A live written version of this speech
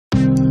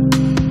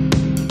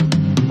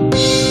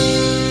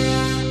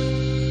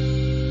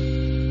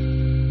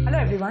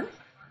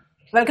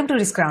Welcome to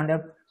Risk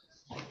Roundup.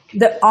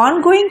 The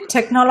ongoing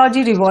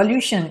technology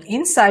revolution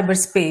in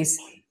cyberspace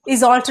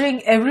is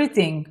altering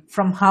everything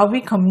from how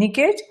we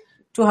communicate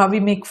to how we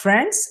make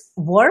friends,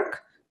 work,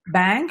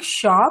 bank,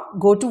 shop,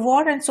 go to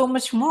war, and so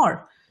much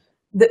more.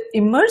 The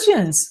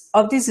emergence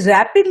of this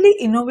rapidly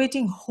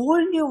innovating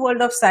whole new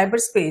world of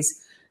cyberspace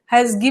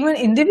has given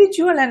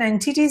individual and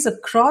entities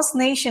across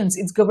nations,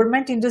 its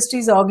government,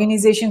 industries,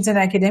 organizations, and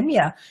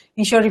academia,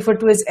 in short referred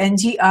to as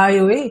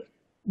NGIOA,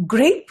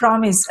 great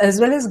promise as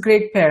well as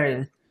great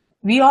peril.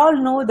 We all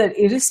know that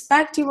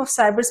irrespective of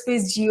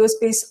cyberspace,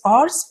 geospace,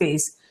 or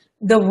space,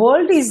 the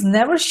world is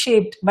never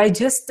shaped by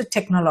just the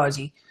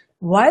technology.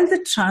 While the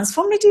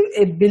transformative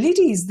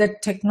abilities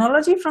that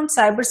technology from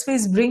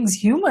cyberspace brings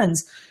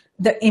humans,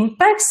 the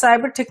impact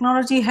cyber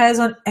technology has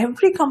on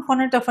every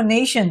component of a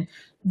nation,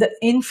 the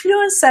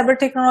influence cyber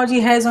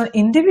technology has on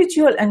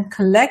individual and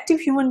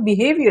collective human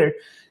behavior,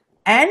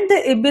 and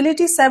the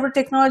ability cyber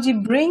technology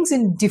brings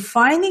in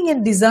defining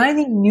and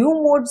designing new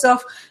modes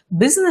of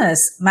business,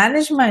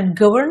 management,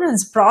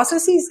 governance,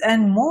 processes,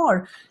 and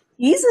more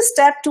is a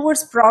step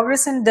towards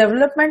progress and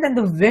development and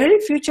the very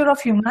future of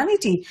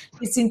humanity.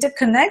 Its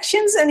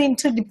interconnections and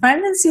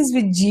interdependencies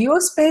with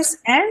geospace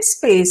and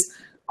space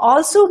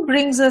also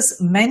brings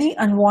us many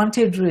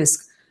unwanted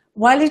risks.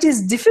 While it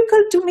is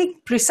difficult to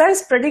make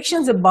precise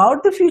predictions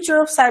about the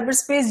future of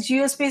cyberspace,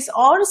 geospace,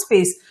 or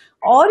space,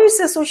 or its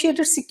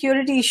associated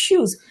security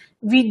issues,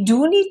 we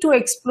do need to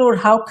explore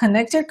how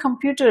connected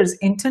computers,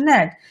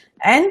 internet,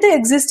 and the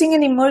existing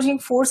and emerging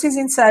forces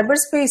in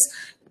cyberspace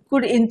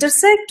could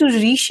intersect to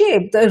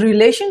reshape the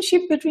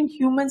relationship between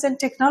humans and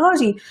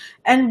technology,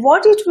 and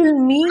what it will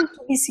mean to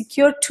be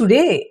secure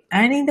today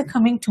and in the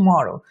coming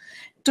tomorrow.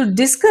 To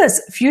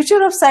discuss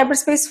future of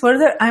cyberspace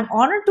further, I'm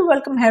honored to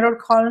welcome Harold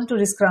Collin to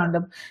Risk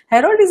Roundup.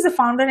 Harold is the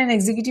founder and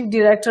executive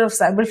director of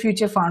Cyber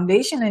Future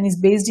Foundation and is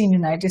based in the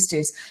United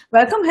States.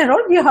 Welcome,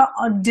 Harold. We are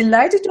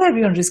delighted to have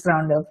you on Risk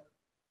Roundup.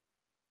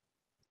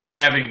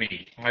 Having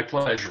me. My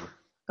pleasure.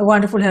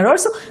 Wonderful, Harold.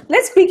 So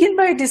let's begin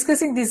by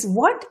discussing this.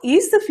 What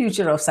is the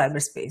future of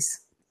cyberspace?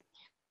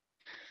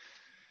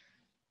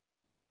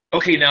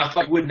 Okay, now if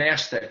I wouldn't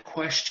ask that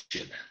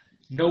question,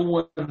 no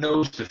one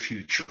knows the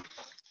future.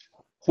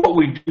 What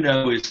we do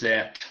know is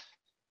that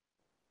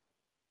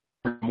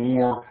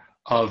more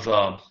of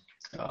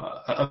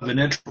an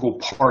integral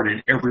part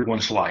in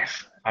everyone's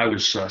life. I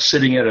was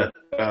sitting at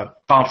a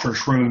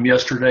conference room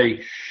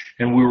yesterday,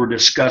 and we were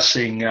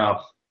discussing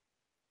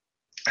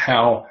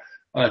how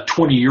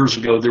 20 years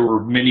ago there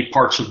were many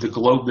parts of the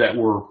globe that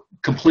were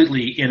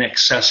completely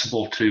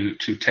inaccessible to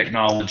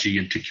technology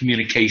and to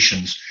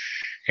communications,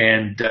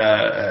 and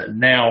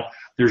now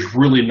there's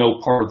really no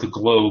part of the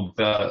globe,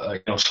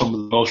 some of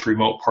the most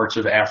remote parts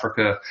of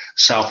Africa,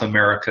 South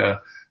America,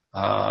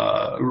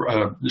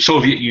 the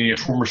Soviet Union,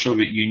 former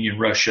Soviet Union,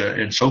 Russia,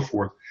 and so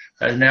forth,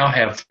 now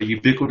have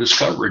ubiquitous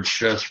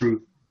coverage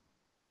through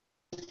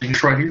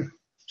things right here.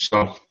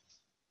 So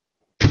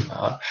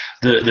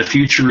the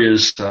future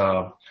is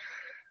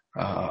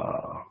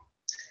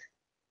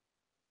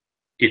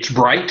it's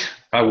bright,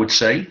 I would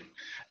say.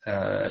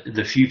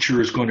 The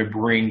future is going to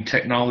bring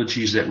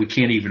technologies that we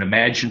can't even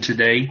imagine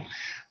today.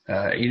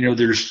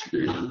 There's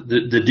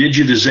the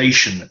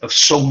digitization of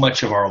so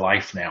much of our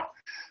life now.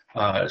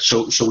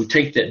 So we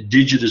take that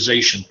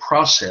digitization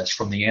process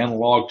from the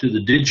analog to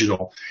the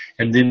digital,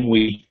 and then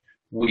we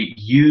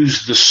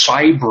use the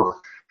cyber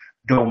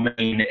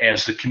domain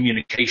as the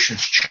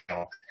communications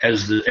channel,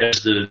 as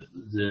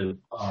the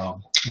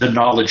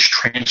knowledge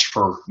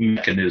transfer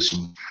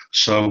mechanism.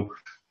 So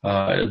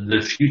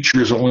the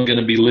future is only going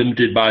to be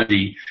limited by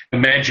the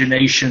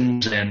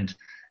imaginations and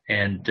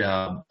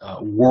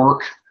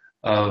work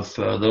of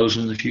those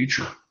in the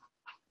future.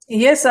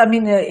 Yes, I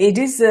mean, it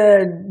is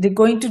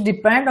going to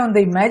depend on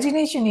the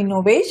imagination,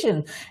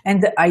 innovation,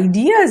 and the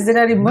ideas that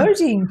are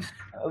emerging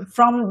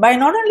by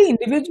not only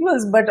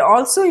individuals, but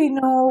also,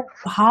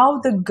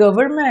 how the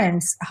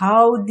governments,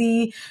 how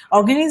the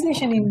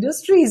organization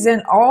industries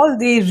and all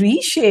they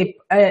reshape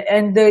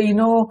and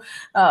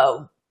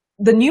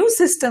the new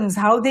systems,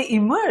 how they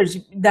emerge,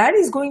 that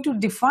is going to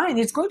define,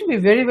 it's going to be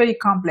very, very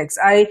complex.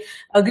 I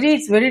agree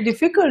it's very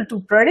difficult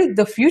to predict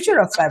the future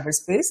of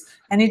cyberspace,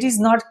 and it is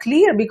not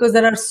clear because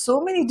there are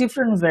so many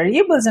different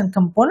variables and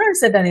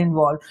components that are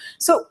involved.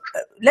 So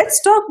let's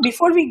talk,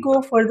 before we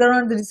go further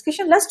on the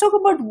discussion, let's talk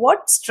about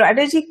what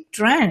strategic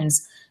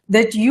trends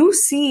that you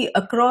see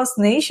across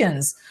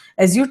nations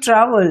as you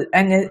travel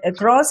and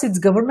across its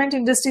government,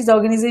 industries,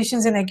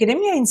 organizations, and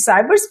academia in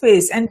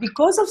cyberspace, and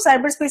because of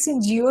cyberspace in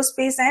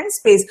geospace and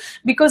space,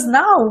 because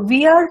now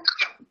we are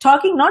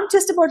talking not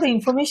just about the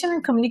information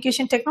and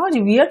communication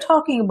technology, we are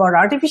talking about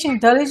artificial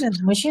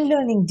intelligence, machine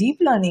learning, deep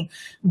learning,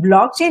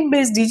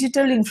 blockchain-based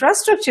digital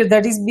infrastructure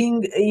that is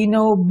being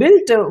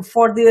built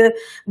for the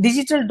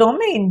digital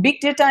domain, big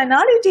data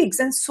analytics,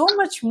 and so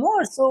much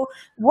more. So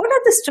what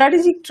are the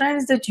strategic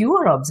trends that you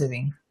are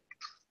observing?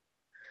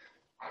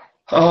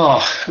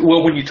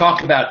 Well, when you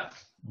talk about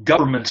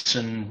governments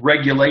and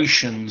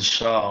regulations,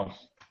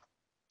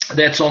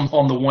 that's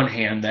on the one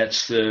hand,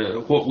 that's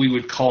what we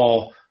would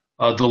call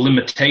the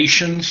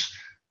limitations.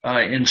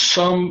 In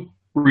some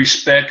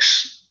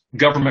respects,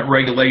 government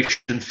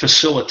regulation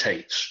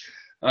facilitates.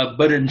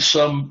 But in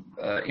some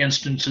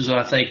instances,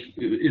 I think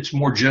it's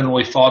more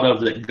generally thought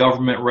of that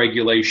government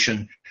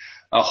regulation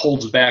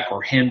holds back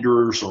or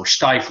hinders or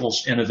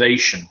stifles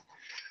innovation.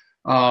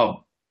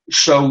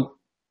 So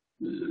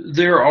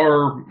there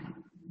are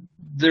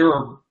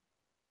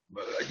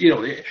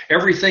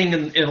everything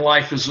in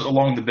life is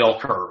along the bell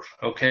curve.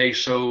 Okay,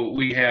 so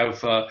we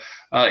have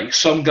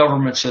some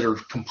governments that are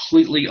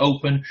completely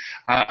open.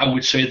 I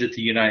would say that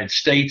the United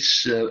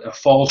States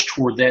falls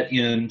toward that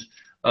end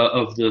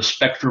of the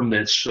spectrum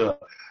that's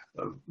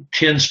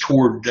tends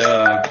toward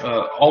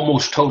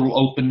almost total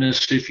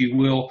openness, if you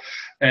will,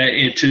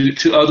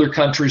 to other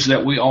countries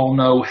that we all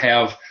know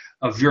have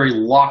a very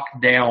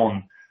locked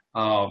down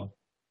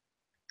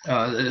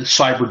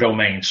cyber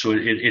domain. So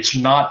it's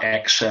not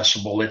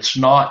accessible. It's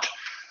not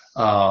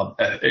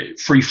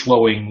free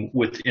flowing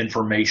with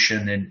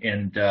information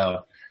and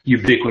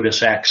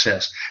ubiquitous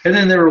access. And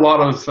then there are a lot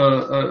of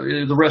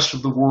the rest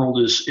of the world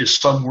is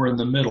somewhere in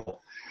the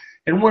middle.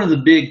 And one of the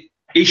big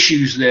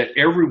issues that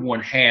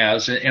everyone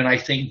has, and I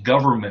think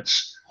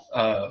governments,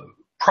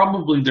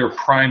 probably their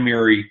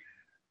primary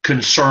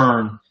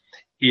concern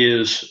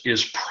is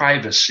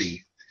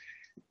privacy.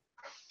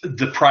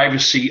 The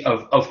privacy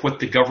of what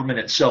the government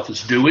itself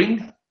is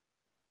doing,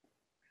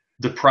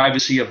 the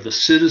privacy of the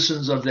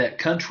citizens of that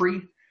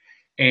country,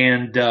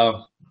 and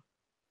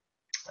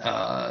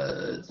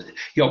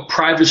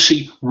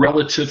privacy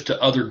relative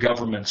to other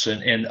governments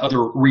and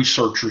other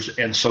researchers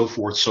and so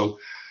forth. So,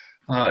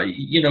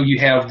 you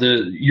have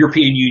the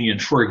European Union,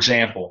 for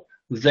example.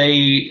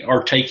 They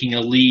are taking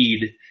a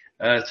lead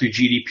through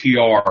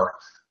GDPR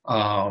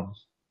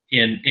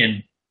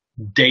in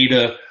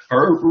data,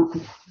 or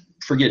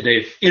forget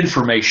data,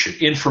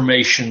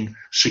 information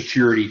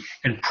security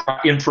and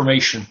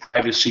information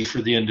privacy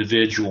for the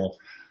individual.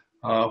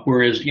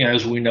 Whereas,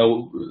 as we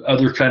know,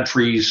 other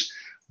countries,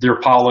 their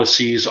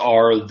policies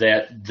are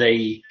that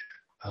they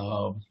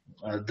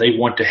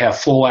want to have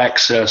full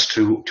access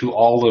to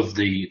all of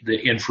the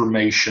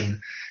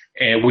information,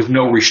 and with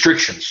no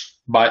restrictions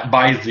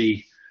by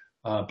the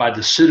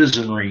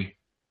citizenry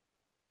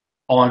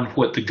on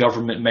what the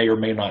government may or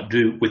may not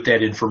do with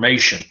that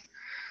information.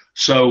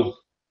 So,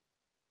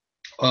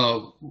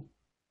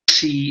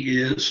 see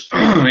is,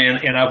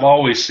 and I've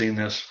always seen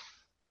this,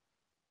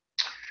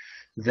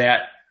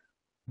 that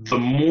the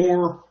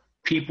more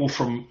people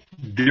from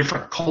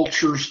different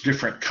cultures,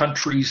 different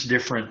countries,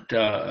 different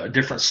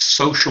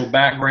social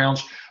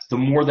backgrounds, the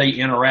more they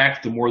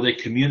interact, the more they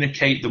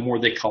communicate, the more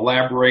they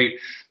collaborate,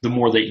 the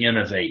more they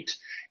innovate,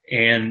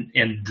 and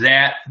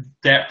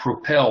that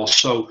propels.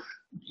 So,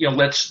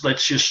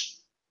 let's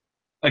just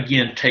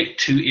again take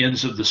two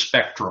ends of the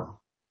spectrum.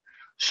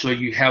 So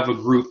you have a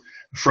group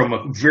from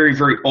a very,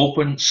 very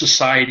open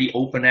society,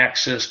 open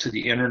access to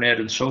the internet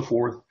and so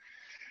forth,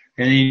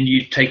 and then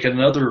you take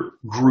another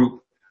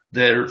group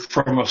that are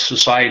from a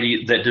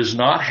society that does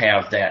not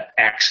have that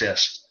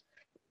access,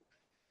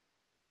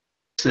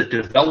 that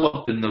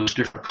develop in those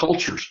different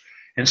cultures.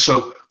 And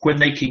so when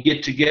they can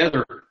get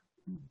together,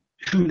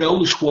 who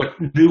knows what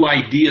new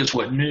ideas,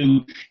 what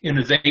new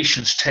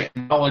innovations,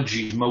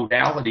 technologies,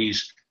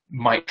 modalities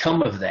might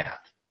come of that.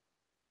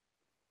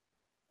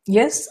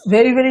 Yes,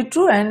 very, very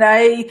true. And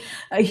I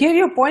hear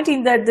your point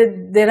in that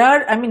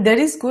there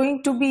is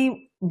going to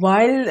be,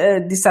 while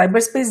the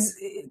cyberspace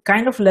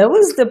kind of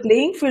levels the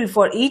playing field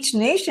for each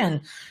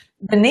nation,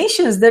 the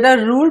nations that are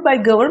ruled by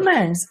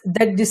governments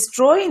that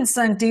destroy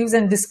incentives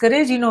and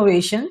discourage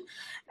innovation,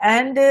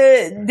 and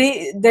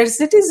their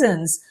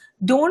citizens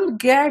don't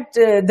get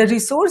the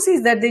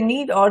resources that they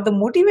need, or the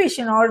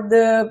motivation, or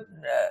the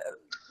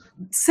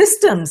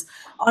systems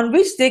on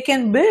which they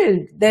can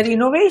build their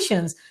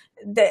innovations,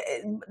 the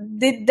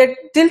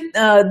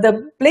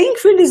playing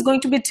field is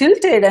going to be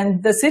tilted,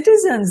 and the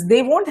citizens,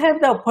 they won't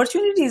have the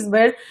opportunities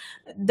where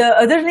the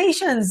other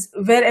nations,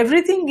 where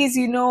everything is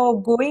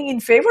going in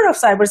favor of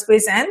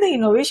cyberspace and the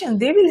innovation,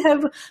 they will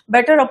have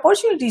better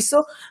opportunities.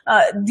 So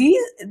there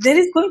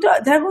are going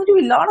to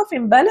be a lot of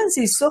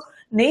imbalances. So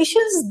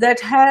nations that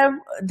have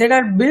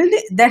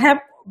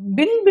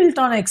been built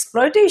on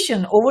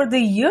exploitation over the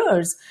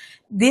years,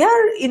 they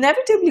are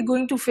inevitably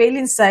going to fail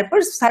in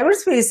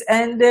cyberspace,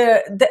 and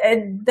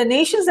the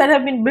nations that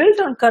have been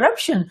built on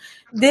corruption,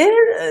 the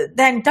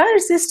entire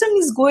system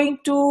is going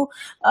to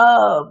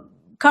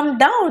come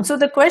down. So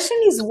the question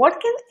is, what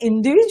can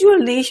individual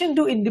nation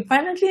do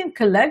independently and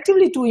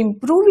collectively to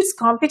improve its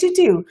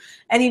competitive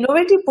and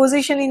innovative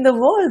position in the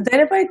world,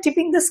 thereby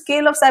tipping the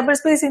scale of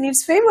cyberspace in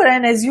its favor?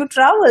 And as you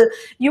travel,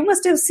 you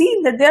must have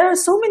seen that there are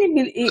so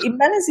many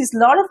imbalances. A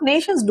lot of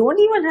nations don't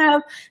even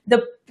have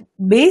the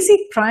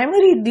basic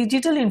primary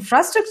digital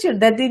infrastructure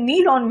that they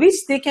need, on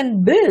which they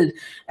can build,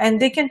 and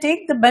they can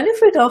take the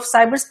benefit of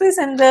cyberspace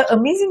and the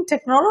amazing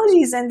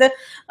technologies and the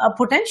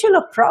potential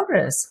of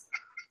progress.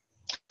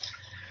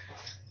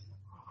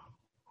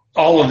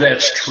 All of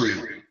that's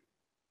true.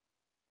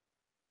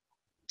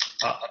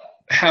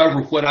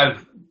 However, what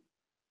I've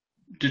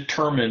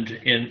determined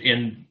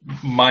in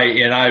my,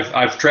 and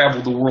I've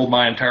traveled the world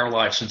my entire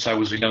life since I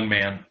was a young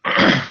man,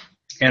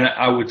 and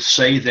I would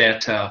say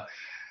that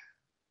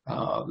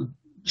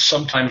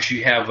sometimes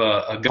you have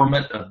a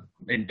government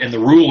and the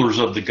rulers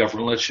of the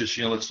government.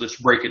 Let's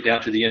break it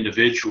down to the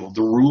individual.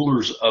 The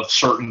rulers of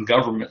certain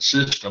government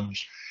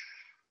systems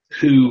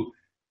who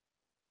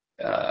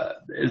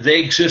they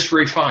exist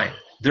very fine.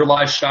 Their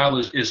lifestyle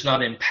is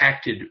not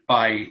impacted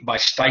by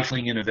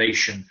stifling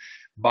innovation,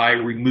 by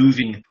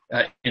removing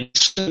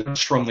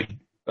incentives from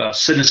the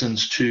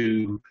citizens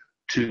to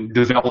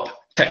develop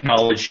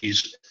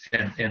technologies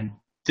and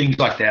things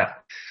like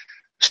that.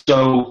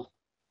 So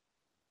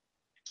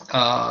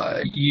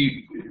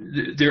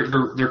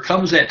there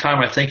comes that time.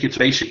 I think it's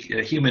basic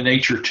human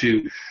nature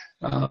to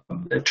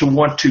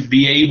want to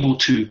be able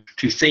to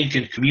think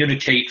and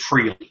communicate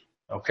freely.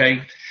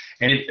 Okay,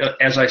 and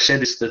as I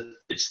said, it's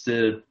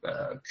the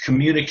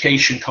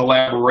communication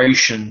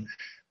collaboration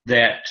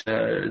that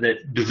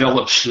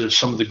develops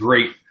some of the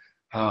great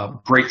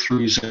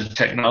breakthroughs in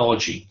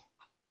technology.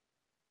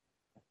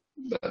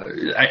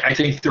 I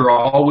think there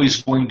are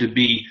always going to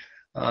be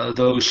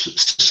those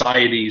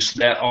societies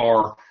that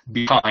are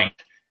behind,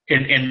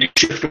 and they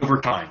shift over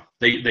time.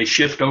 They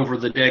shift over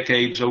the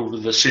decades, over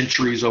the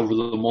centuries, over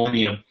the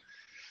millennium,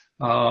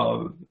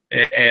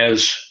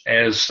 as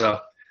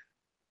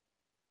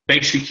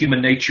basic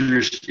human nature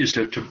is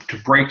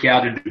to break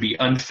out and to be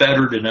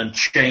unfettered and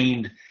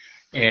unchained,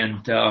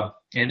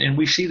 and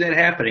we see that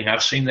happening.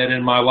 I've seen that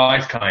in my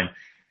lifetime,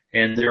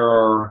 and there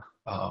are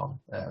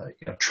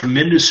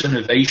tremendous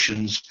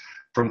innovations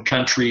from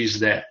countries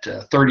that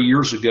 30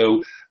 years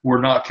ago were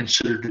not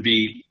considered to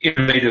be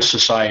innovative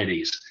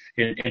societies,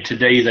 and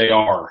today they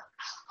are.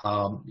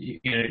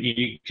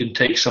 You can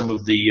take some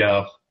of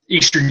the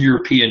Eastern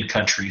European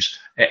countries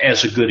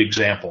as a good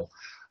example.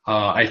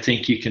 I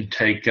think you can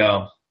take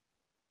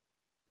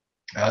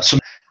some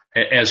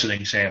as an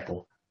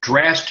example.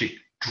 Drastic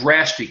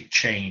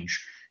change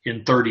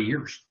in 30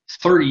 years.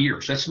 30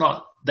 years, that's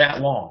not that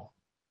long.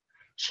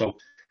 So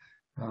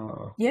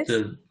Yes.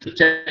 the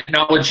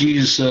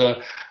technologies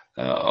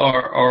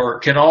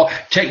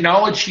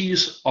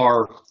technologies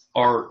are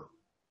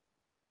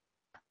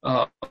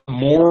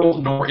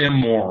moral nor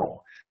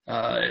immoral.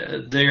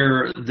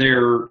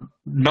 They're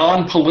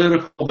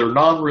non-political, they're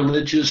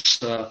non-religious.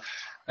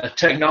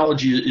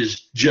 Technology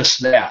is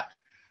just that.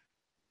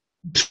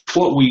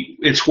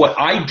 It's what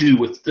I do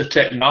with the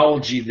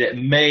technology that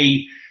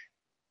may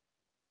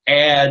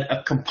add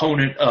a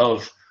component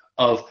of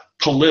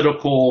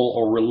political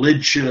or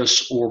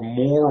religious or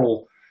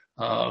moral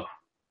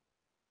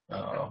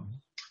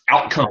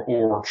outcome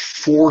or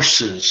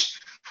forces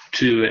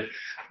to it.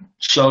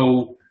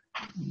 So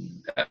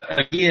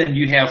again,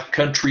 you have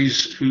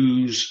countries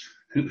who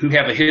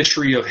have a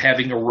history of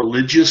having a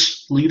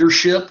religious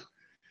leadership,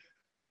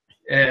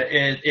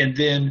 and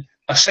then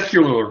a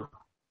secular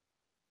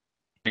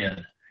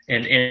man,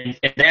 and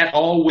that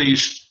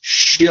always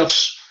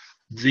shifts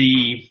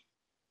the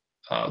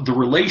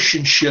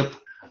relationship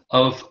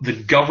of the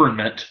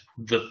government,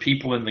 the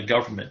people in the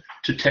government,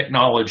 to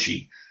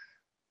technology.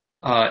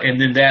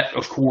 And then that,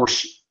 of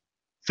course,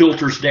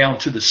 filters down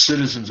to the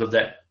citizens of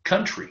that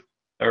country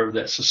or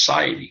that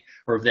society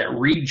or of that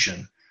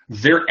region,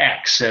 their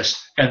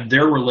access and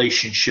their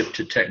relationship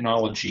to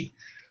technology.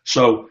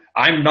 So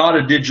I'm not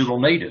a digital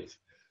native.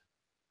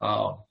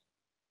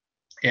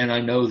 And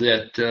I know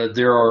that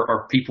there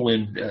are people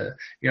in,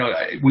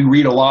 we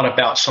read a lot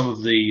about some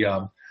of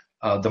the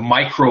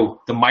micro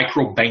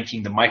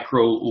banking, the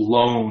micro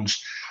loans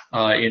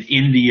in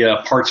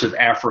India, parts of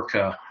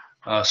Africa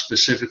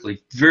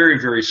specifically, very,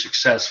 very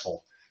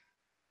successful.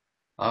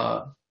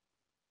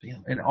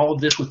 And all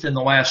of this within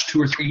the last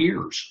 2 or 3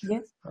 years,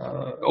 Yes.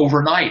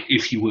 Overnight,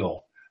 if you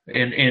will.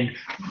 And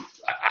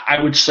I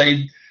would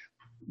say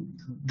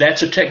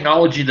that's a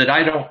technology that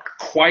I don't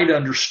quite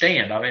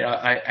understand. I mean,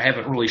 I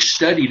haven't really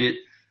studied it,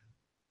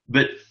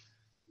 but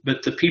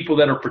the people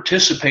that are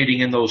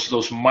participating in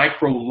those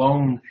micro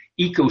loan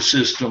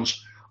ecosystems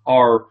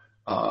are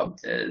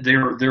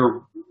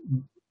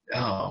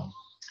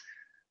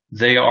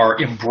they are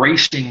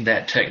embracing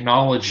that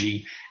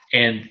technology,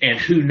 and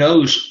who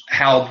knows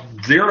how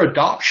their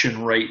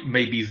adoption rate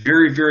may be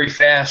very, very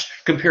fast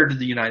compared to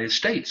the United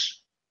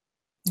States.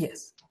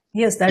 Yes.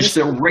 Yes, that It's is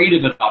the rate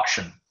of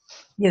adoption.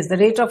 Yes, the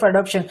rate of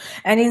adoption.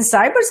 And in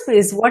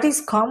cyberspace, what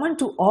is common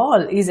to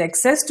all is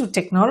access to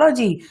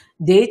technology,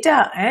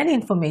 data, and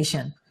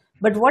information.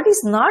 But what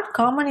is not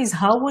common is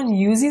how one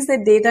uses the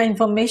data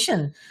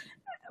information,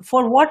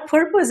 for what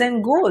purpose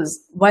and goals.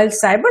 While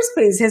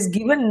cyberspace has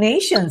given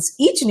nations,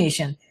 each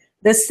nation,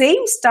 the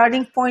same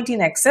starting point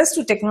in access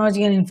to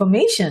technology and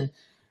information,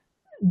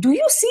 do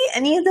you see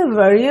any other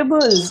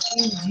variables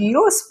in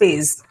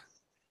geospace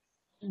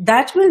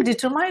that will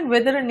determine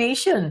whether a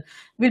nation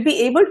will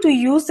be able to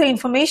use the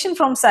information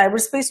from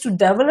cyberspace to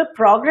develop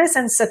progress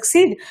and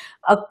succeed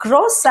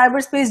across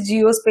cyberspace,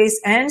 geospace,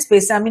 and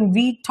space. I mean,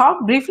 we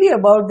talked briefly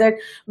about that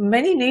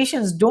many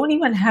nations don't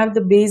even have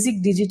the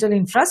basic digital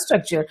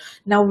infrastructure.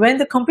 Now, when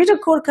the computer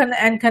core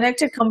and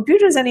connected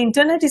computers and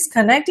internet is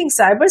connecting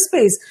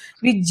cyberspace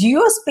with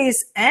geospace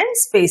and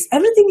space,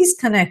 everything is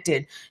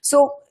connected.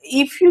 So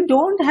if you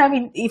don't have,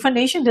 if a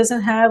nation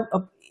doesn't have a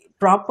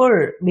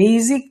proper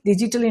basic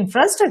digital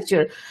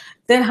infrastructure,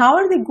 then how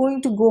are they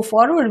going to go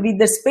forward with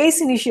the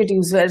space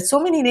initiatives where so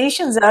many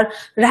nations are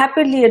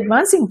rapidly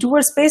advancing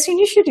towards space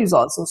initiatives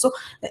also? So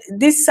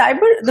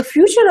the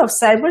future of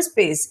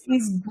cyberspace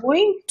is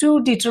going to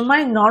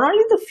determine not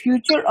only the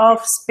future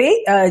of space,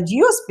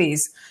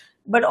 geospace,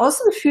 but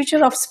also the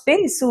future of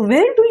space. So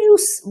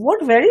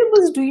what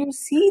variables do you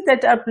see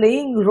that are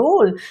playing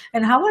role,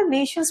 and how are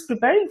nations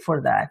preparing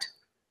for that?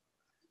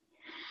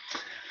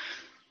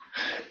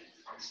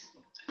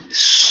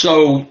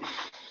 So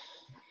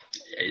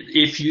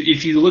if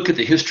you look at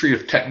the history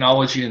of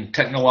technology and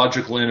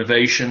technological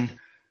innovation,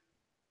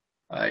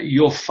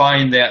 you'll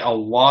find that a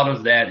lot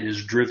of that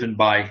is driven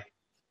by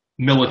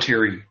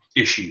military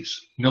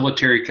issues,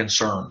 military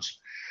concerns.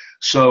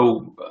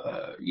 So,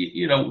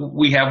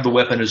 we have the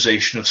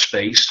weaponization of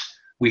space.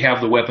 We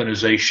have the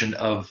weaponization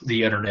of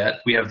the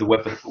internet. We have the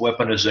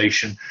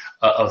weaponization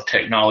of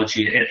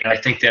technology. And I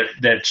think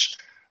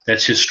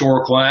that's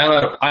historical.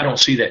 I don't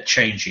see that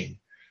changing.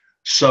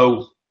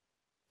 So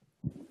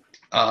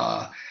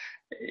that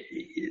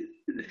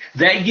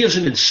gives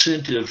an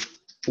incentive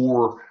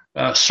for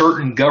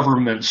certain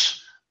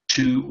governments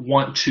to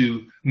want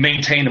to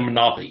maintain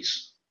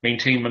monopolies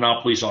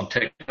on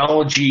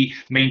technology,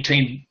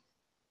 maintain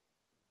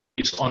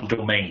on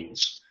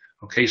domains.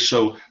 Okay,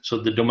 so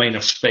the domain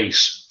of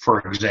space, for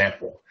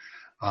example,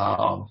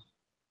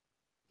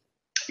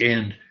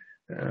 and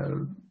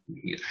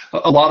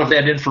a lot of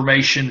that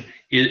information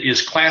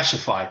is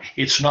classified.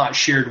 It's not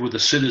shared with the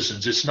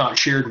citizens. It's not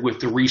shared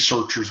with the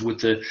researchers, with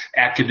the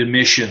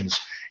academicians.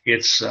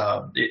 It's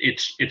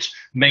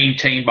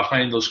maintained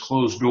behind those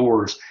closed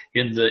doors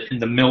in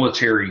the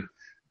military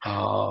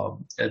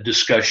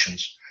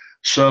discussions.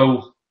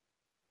 So,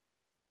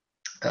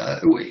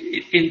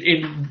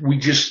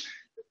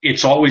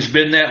 it's always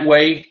been that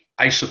way.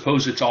 I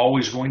suppose it's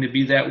always going to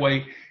be that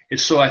way. And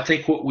so I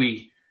think what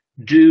we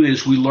do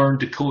is we learn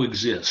to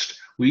coexist.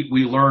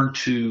 We learn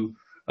to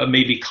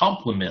maybe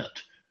complement,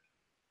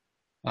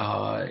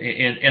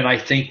 and I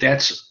think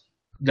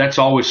that's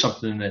always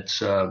something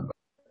that's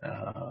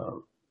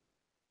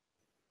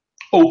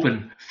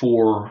open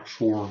for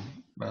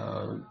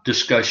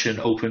discussion,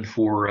 open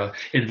for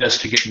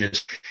investigation.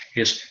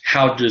 Is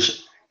how do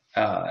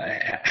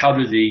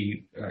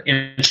the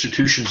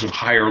institutions of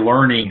higher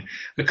learning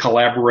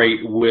collaborate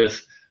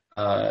with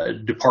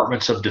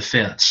departments of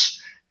defense,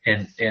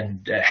 and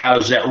how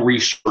does that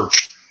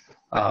research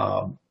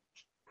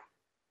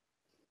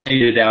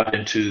made it out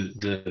into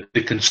the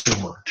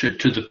consumer, to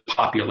the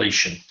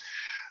population.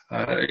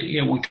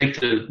 We take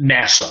the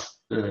NASA,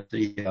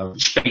 the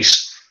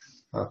space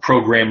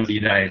program of the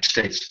United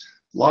States.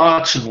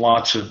 Lots and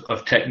lots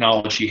of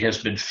technology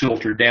has been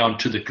filtered down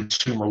to the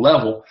consumer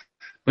level,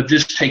 but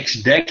this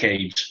takes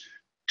decades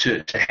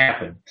to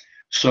happen.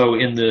 So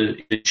in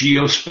the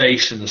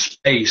geospace and the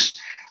space,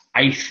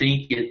 I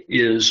think it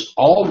is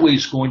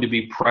always going to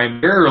be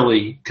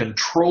primarily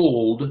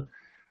controlled,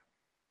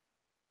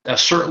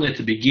 certainly at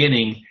the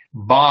beginning,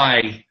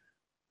 by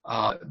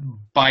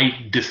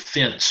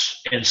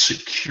defense and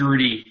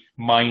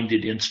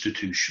security-minded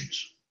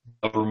institutions,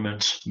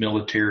 governments,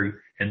 military,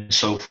 and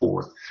so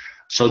forth.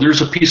 So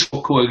there's a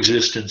peaceful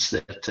coexistence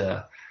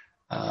that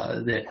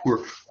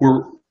we're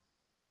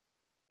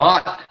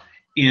not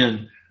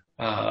in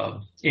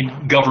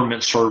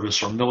government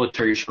service or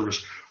military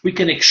service. We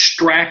can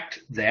extract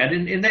that,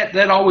 and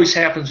that always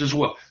happens as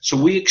well. So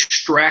we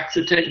extract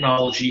the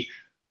technology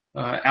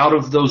out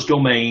of those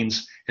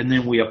domains, and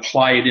then we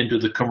apply it into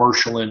the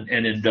commercial and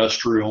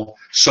industrial,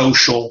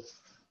 social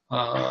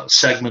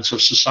segments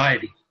of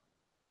society.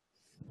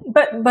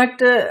 But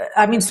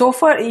I mean, so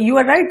far you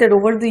are right that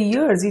over the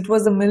years it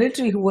was the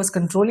military who was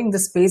controlling the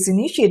space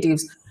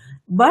initiatives.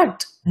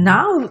 But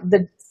now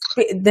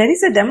there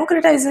is a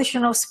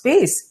democratization of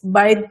space.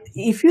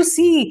 If you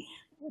see,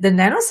 the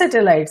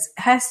nanosatellites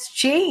has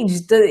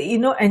changed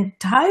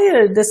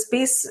the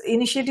space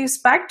initiative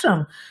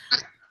spectrum.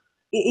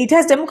 It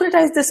has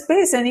democratized the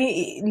space, and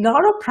a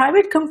lot of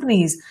private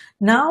companies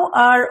now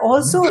are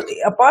also,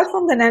 apart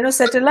from the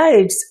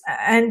nanosatellites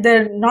and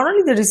not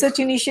only the research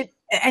initiative,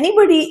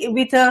 anybody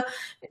with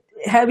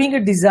having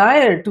a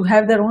desire to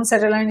have their own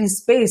satellite in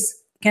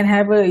space can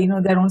have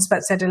their own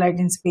satellite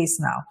in space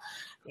now.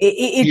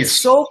 It's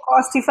yes. So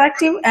cost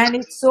effective, and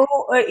it's so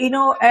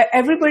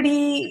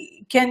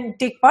everybody can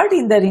take part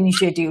in their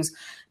initiatives.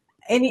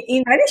 And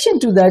in addition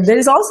to that, there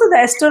is also the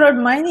asteroid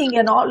mining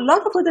and a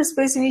lot of other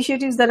space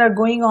initiatives that are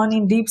going on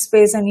in deep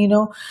space and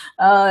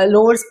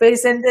lower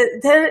space. And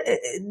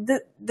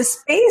the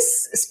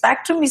space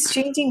spectrum is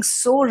changing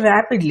so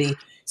rapidly.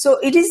 So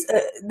it is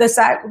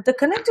the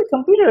connected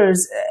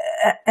computers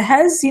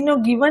has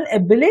given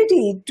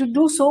ability to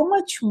do so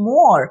much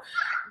more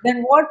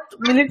than what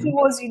military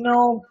was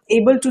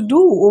able to do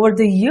over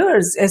the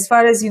years, as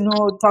far as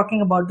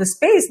talking about the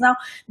space. Now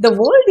the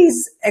world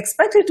is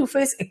expected to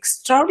face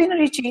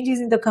extraordinary changes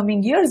in the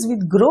coming years,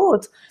 with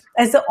growth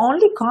as the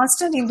only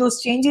constant in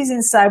those changes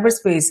in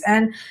cyberspace.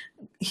 And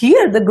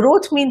here the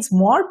growth means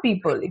more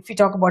people. If we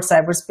talk about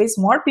cyberspace,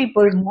 more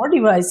people, more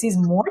devices,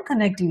 more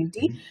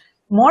connectivity,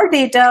 more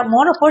data,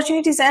 more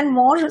opportunities, and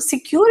more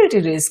security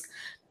risk.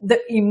 The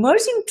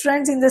emerging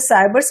trends in the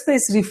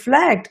cyberspace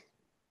reflect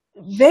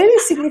very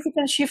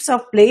significant shifts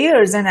of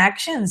players and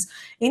actions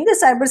in the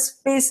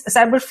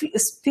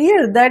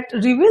cybersphere that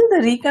reveal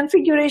the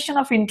reconfiguration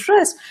of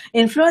interest,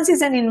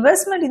 influences, and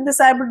investment in the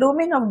cyber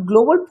domain of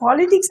global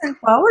politics and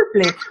power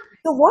play.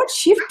 So what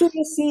shift do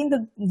you see in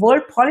the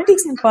world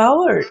politics and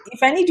power,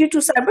 if any, due to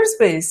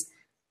cyberspace?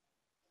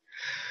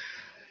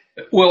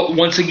 Well,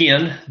 once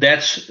again,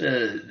 that's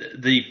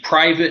the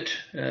private,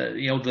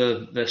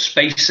 the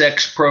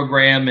SpaceX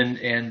program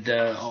and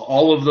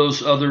all of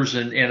those others,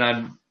 and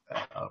I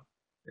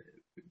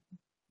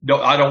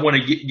don't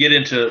want to get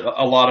into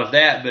a lot of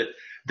that, but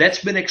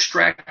that's been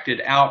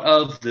extracted out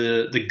of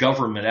the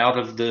government, out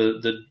of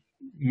the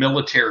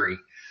military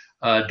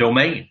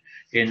domain,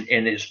 and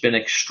it's been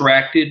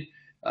extracted,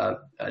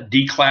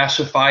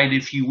 declassified,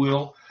 if you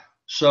will.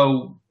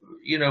 So,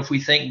 if we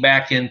think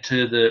back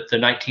into the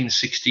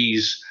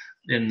 1960s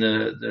in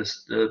the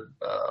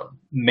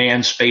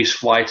manned space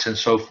flights and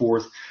so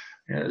forth,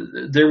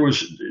 there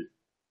was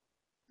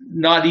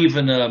not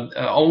even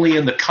only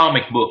in the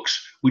comic books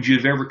would you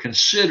have ever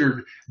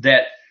considered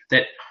that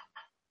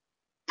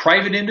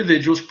private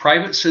individuals,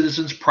 private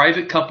citizens,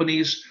 private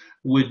companies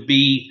would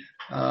be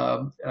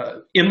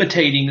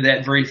imitating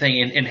that very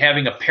thing and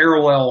having a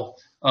parallel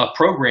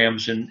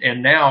programs.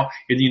 And now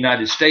in the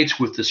United States,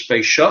 with the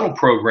space shuttle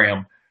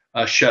program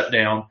shut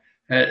down,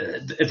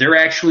 they're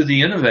actually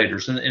the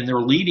innovators, and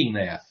they're leading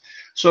that.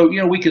 So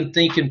we can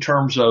think in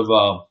terms of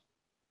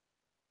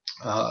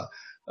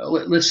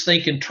let's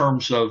think in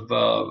terms of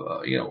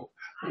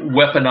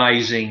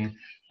weaponizing,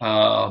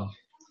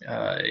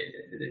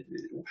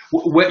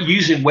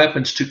 using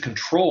weapons to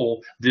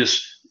control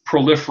this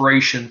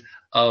proliferation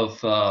of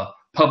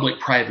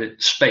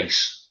public-private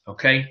space.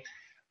 Okay,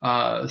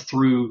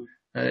 through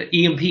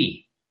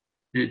EMP,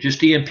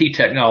 just EMP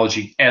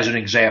technology as an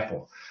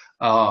example.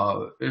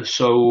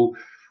 So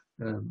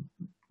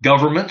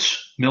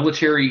governments,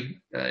 military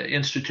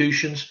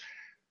institutions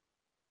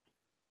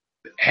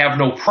have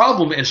no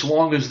problem as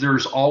long as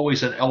there's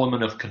always an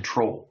element of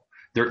control.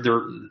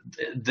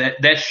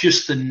 That's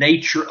just the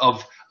nature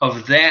of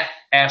that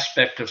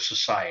aspect of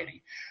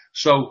society.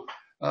 So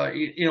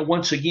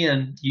once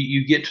again,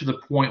 you get to the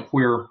point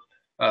where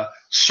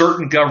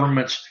certain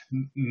governments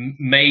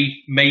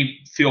may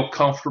feel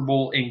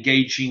comfortable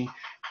engaging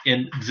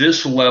in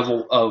this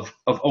level of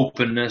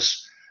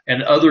openness,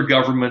 and other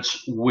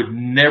governments would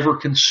never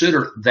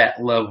consider that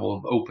level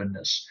of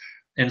openness.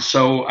 And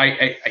so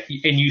and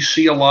you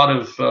see a lot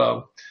of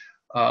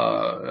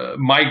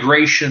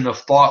migration of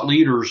thought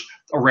leaders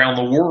around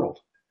the world.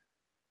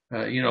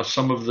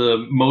 Some of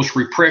the most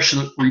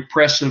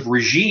repressive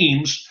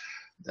regimes,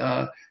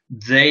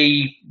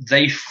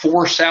 they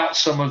force out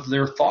some of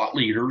their thought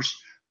leaders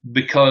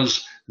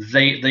because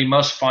they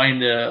must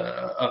find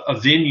a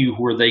venue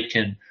where they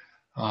can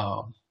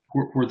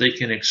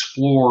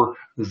explore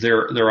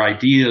their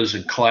ideas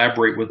and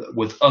collaborate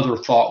with other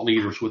thought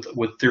leaders,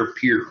 with their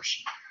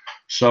peers.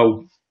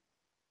 So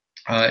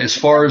as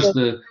far as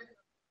the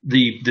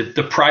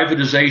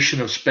privatization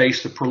of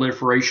space, the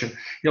proliferation,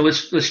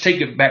 let's take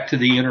it back to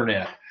the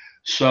internet.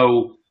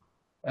 So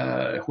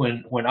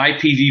when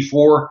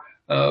IPv4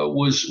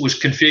 was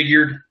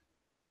configured,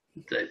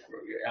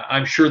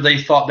 I'm sure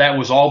they thought that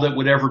was all that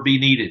would ever be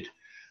needed.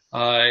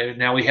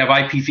 Now we have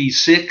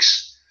IPv6,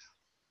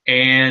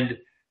 and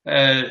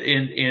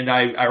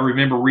I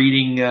remember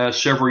reading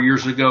several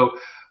years ago,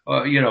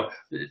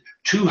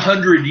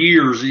 200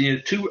 years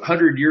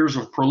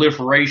of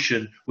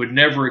proliferation would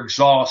never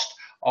exhaust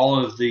all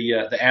of the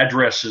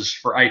addresses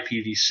for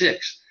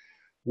IPv6.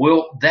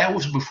 Well, that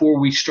was before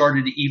we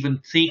started even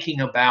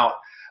thinking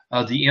about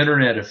the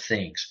Internet of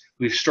Things.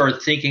 We've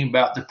started thinking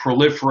about the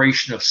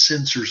proliferation of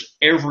sensors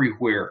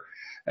everywhere.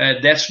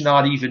 That's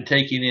not even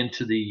taking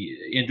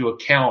into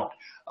account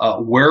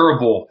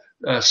wearable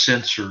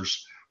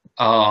sensors,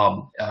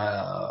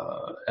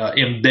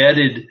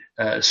 embedded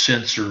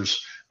sensors,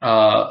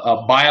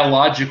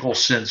 biological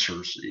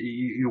sensors.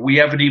 We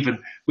haven't even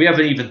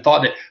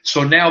thought that.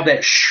 So now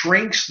that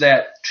shrinks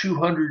that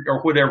 200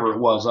 or whatever it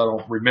was, I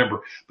don't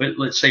remember, but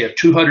let's say a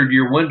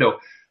 200-year window.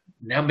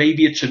 Now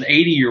maybe it's an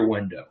 80-year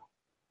window.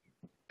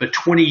 But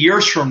 20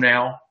 years from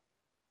now,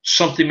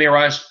 something may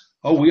arise.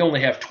 Oh, we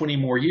only have 20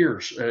 more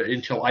years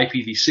until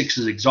IPv6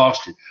 is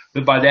exhausted.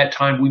 But by that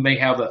time, we may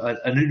have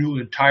a new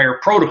entire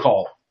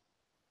protocol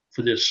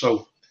for this.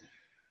 So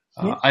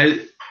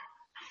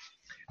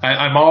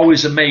I'm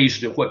always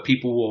amazed at what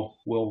people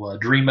will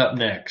dream up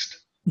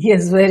next.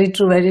 Yes, very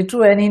true, very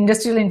true. And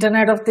industrial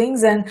Internet of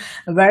Things and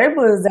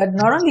wearables that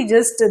not only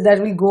just that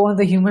will go on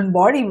the human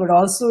body, but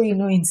also,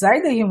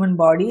 inside the human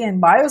body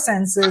and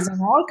biosensors and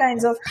all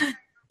kinds of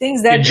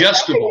things that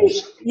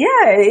Ingestibles.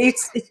 yeah,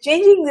 it's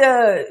changing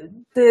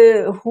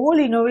the whole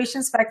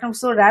innovation spectrum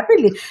so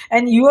rapidly.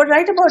 And you are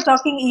right about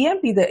talking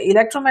EMP, the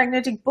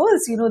electromagnetic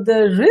pulse.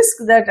 The risk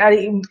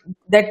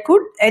that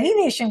could any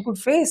nation could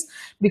face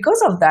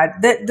because of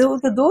that.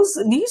 Those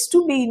needs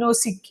to be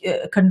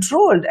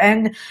controlled.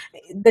 And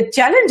the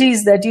challenge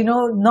is that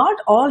not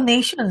all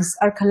nations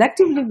are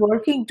collectively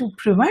working to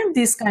prevent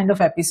these kind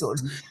of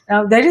episodes.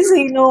 Now there is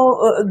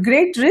a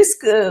great risk.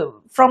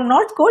 From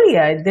North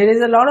Korea, there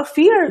is a lot of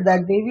fear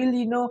that they will,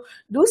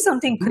 do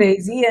something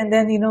crazy, and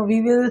then,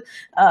 we will,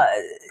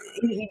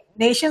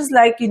 nations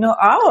like,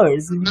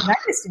 ours, in the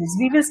United States,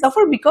 we will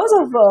suffer because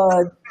of,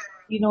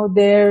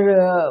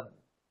 their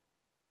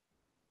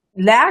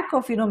lack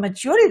of,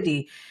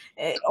 maturity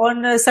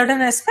on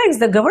certain aspects,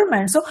 the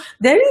government. So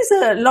there is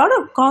a lot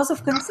of cause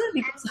of concern,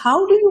 because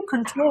how do you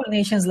control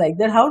nations like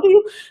that? How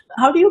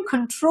do you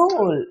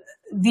control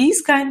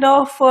these kind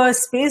of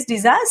space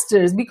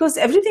disasters, because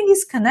everything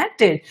is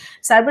connected,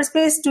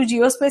 cyberspace to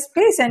geospace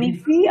space, and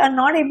if we are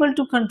not able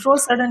to control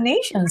certain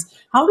nations,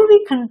 how do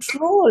we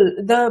control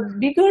the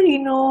bigger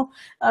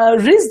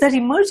risk that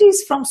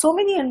emerges from so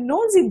many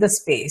unknowns in the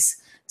space?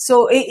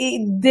 So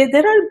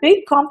there are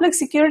big complex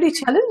security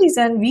challenges,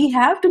 and we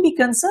have to be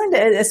concerned,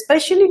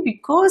 especially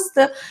because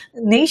the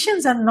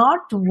nations are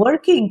not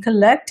working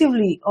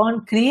collectively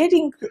on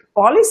creating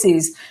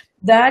policies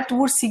that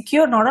would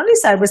secure not only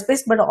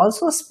cyberspace but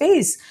also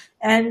space.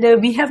 And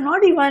we have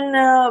not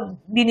even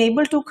been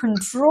able to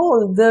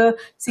control the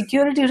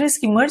security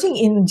risk emerging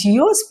in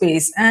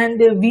geospace. And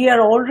we are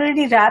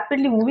already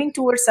rapidly moving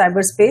towards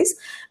cyberspace,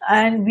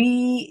 and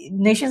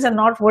nations are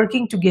not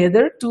working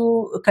together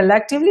to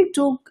collectively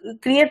to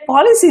create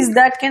policies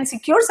that can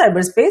secure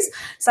cyberspace.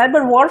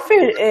 Cyber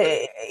warfare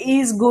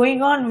is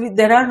going on.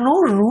 There are no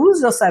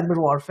rules of cyber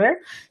warfare.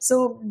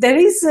 So there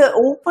is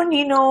open,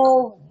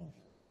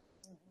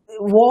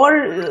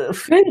 war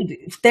field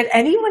that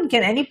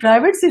any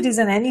private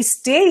citizen, any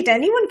state,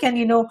 anyone can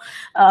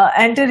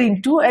enter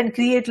into and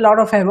create a lot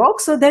of havoc.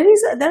 So there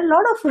are a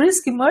lot of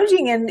risk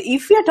emerging. And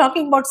if we are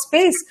talking about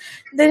space,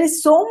 there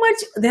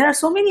are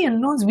so many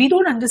unknowns. We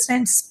don't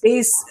understand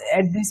space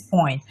at this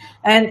point.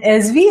 And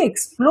as we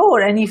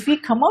explore, and if we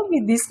come up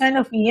with this kind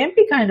of EMP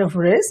kind of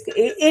risk,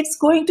 it's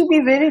going to be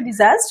very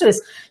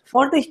disastrous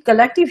for the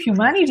collective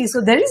humanity.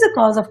 So there is a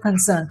cause of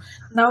concern.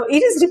 Now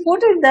it is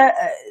reported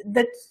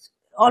that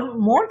on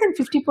more than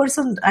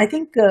 50%, I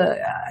think,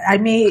 I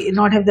may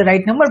not have the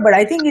right number, but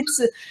I think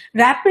it's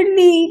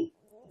rapidly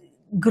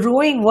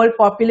growing world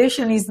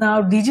population is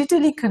now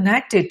digitally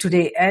connected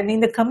today. And in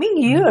the coming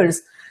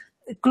years,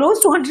 close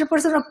to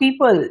 100% of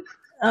people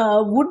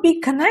would be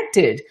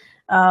connected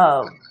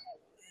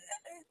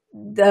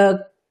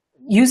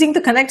using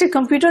the connected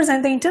computers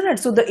and the internet.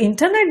 So the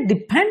internet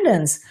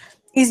dependence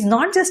is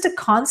not just a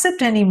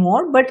concept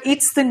anymore, but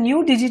it's the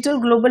new digital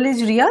global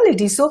age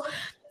reality. So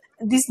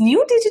this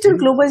new digital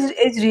global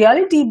age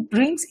reality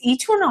brings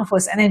each one of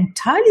us an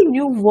entirely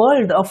new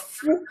world of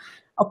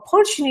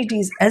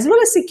opportunities as well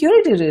as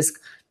security risk.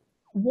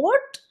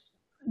 What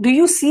do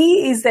you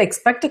see is the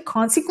expected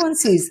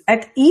consequences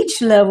at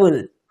each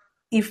level?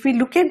 If we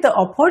look at the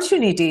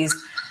opportunities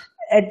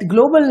at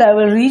global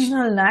level,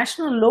 regional,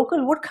 national,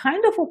 local, what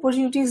kind of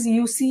opportunities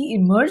you see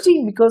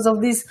emerging because of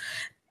this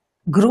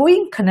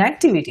growing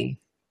connectivity?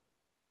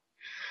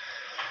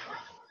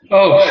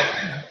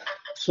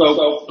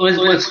 So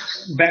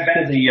let's back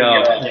to the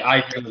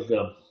idea of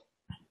the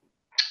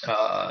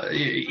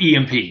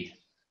EMP.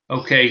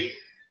 Okay,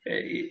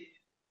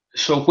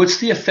 so what's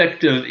the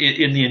effect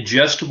in the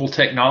ingestible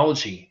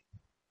technology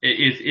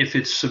if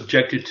it's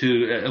subjected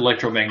to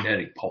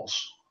electromagnetic pulse?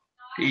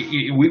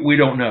 We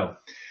don't know.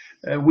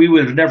 We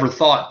would have never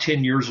thought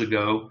 10 years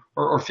ago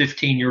or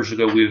 15 years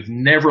ago. We have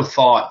never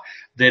thought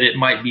that it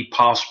might be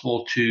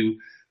possible to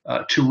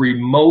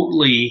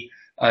remotely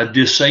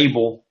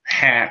disable,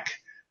 hack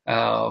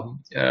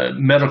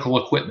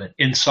medical equipment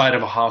inside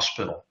of a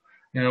hospital.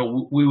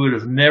 We would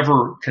have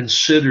never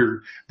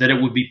considered that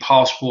it would be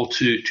possible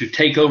to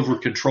take over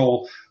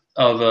control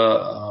of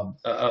a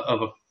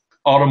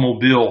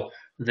automobile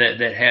that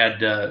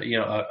had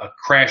a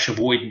crash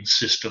avoidance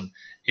system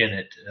in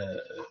it.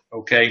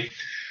 Okay,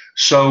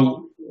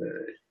 so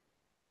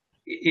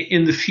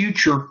in the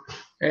future,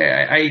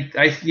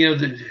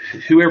 that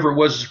whoever it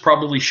was,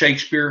 probably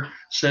Shakespeare,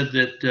 said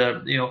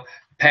that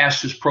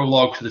past is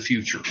prologue to the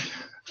future.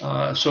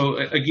 So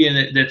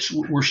again,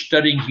 we're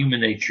studying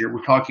human nature.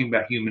 We're talking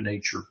about human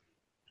nature.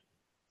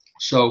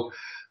 So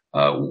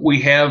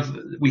we have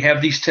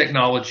these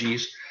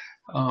technologies,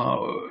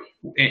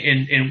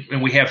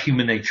 and we have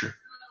human nature.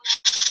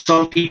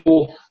 Some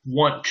people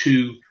want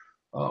to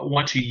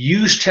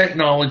use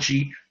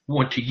technology,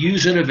 want to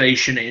use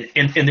innovation,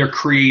 and they're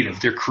creative.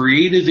 They're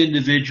creative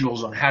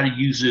individuals on how to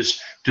use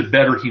this to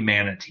better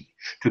humanity,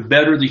 to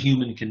better the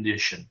human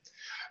condition.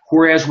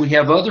 Whereas we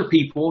have other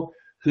people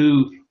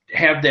who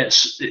have that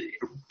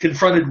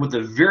confronted with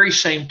the very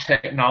same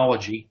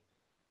technology,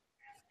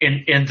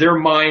 and their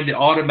mind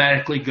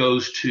automatically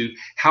goes to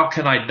how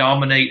can I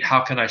dominate,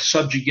 how can I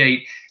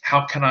subjugate,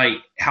 how can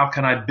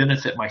I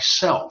benefit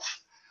myself,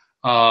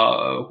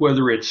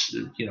 whether it's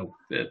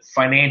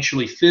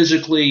financially,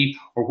 physically,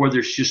 or whether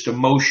it's just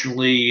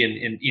emotionally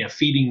and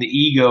feeding the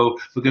ego,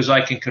 because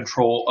I can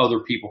control other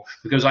people,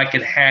 because I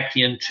can hack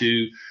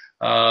into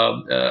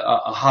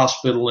a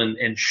hospital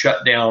and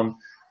shut down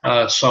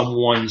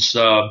someone's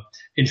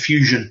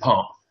infusion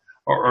pump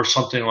or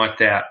something like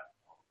that.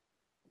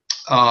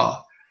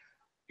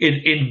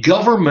 In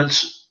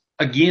governments,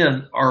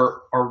 again,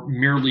 are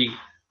merely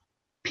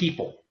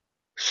people.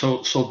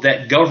 So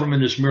that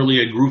government is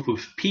merely a group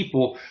of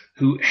people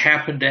who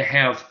happen to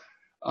have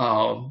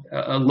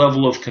a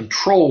level of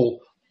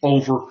control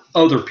over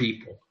other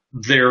people,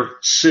 their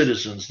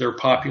citizens, their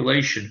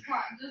population.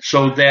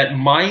 So that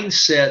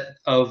mindset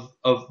of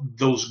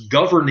those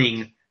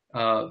governing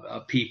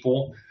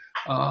people,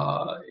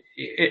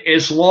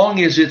 as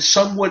long as it's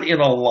somewhat in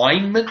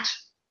alignment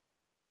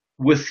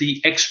with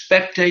the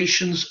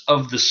expectations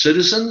of the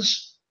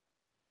citizens,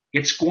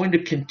 it's going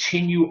to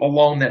continue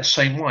along that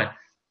same line.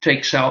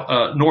 Takes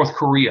out North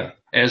Korea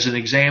as an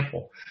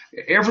example.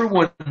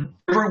 Everyone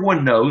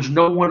knows,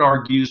 no one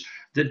argues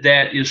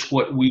that is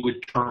what we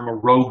would term a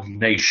rogue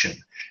nation.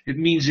 It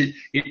means it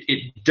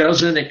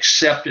doesn't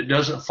accept, it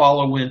doesn't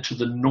follow into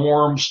the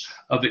norms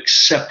of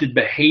accepted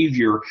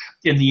behavior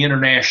in the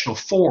international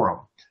forum.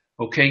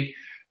 Okay?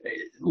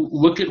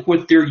 Look at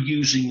what they're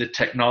using the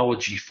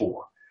technology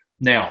for.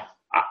 Now,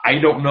 I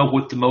don't know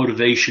what the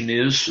motivation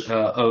is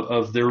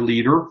of their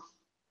leader,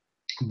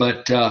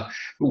 but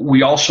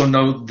we also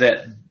know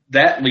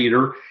that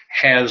leader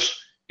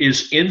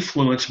is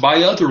influenced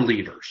by other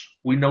leaders.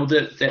 We know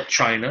that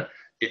China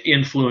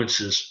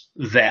influences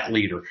that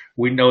leader.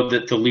 We know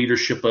that the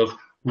leadership of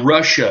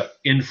Russia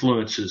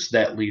influences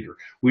that leader.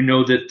 We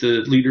know that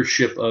the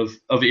leadership of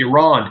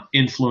Iran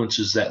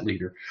influences that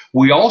leader.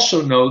 We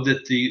also know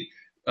that the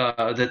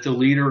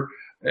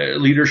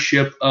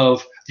leadership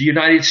of the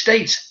United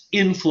States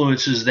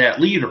influences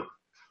that leader.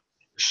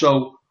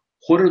 So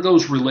what are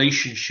those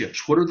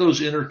relationships? What are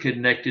those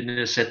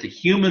interconnectedness at the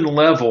human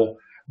level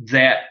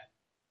that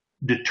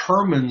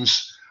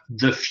determines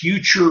the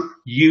future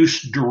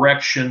use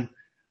direction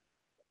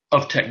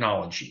of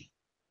technology?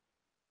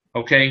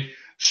 Okay,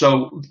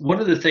 so one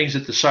of the things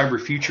that the Cyber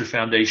Future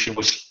Foundation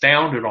was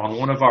founded on,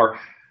 one of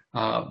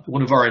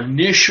our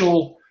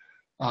initial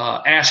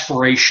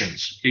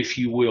aspirations, if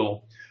you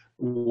will,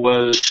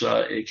 was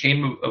it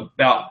came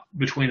about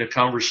in a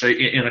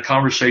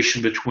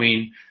conversation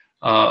between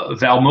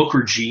Val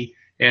Mukherjee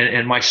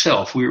and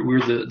myself. We're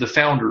the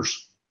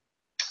founders,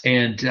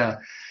 and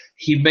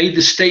he made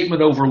the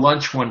statement over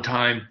lunch one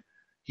time.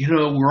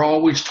 We're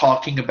always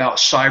talking about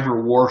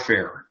cyber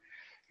warfare.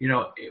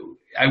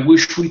 I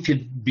wish we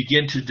could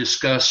begin to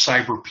discuss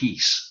cyber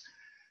peace.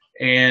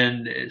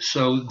 And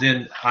so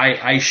then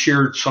I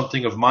shared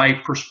something of my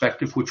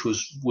perspective, which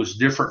was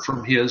different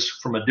from his,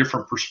 from a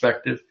different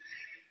perspective.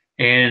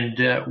 And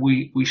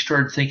we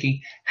started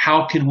thinking,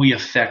 how can we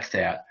affect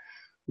that?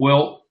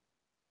 Well,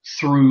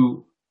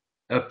 through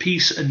a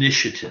peace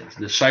initiative.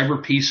 The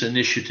Cyber Peace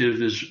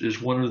Initiative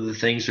is one of the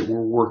things that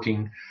we're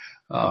working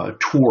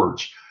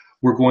towards.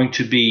 We're going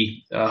to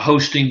be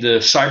hosting the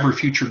Cyber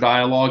Future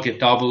Dialogue at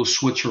Davos,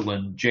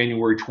 Switzerland,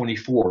 January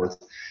 24th,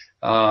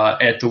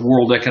 at the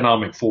World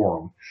Economic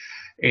Forum.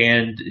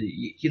 And,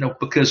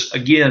 because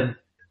again,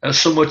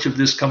 so much of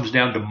this comes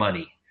down to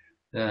money.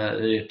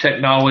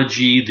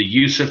 Technology, the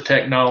use of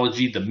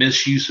technology, the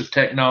misuse of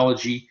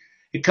technology.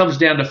 It comes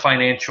down to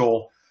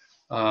financial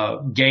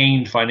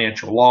gain,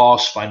 financial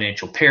loss,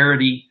 financial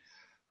parity.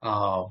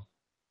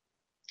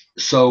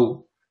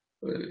 So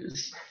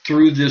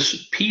through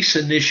this peace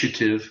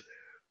initiative,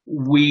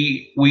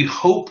 we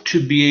hope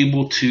to be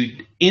able to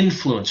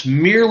influence,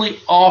 merely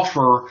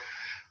offer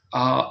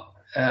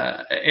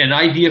an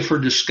idea for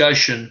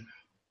discussion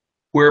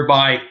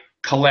whereby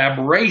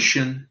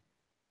collaboration,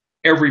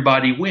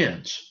 everybody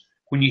wins.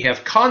 When you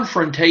have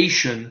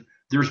confrontation,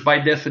 there's by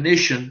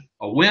definition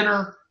a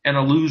winner and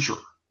a loser.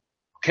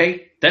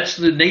 Okay? That's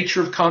the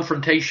nature of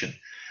confrontation.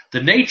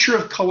 The nature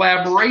of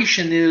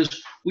collaboration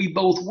is we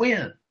both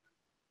win.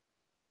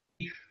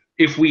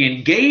 If we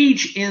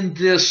engage in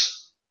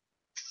this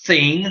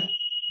thing,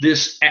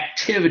 this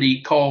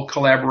activity called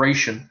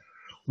collaboration,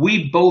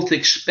 we both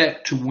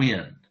expect to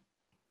win.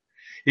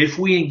 If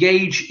we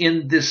engage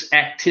in this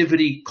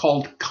activity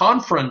called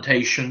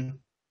confrontation,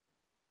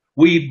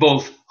 we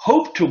both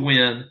hope to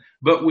win,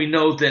 but we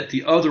know that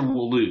the other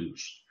will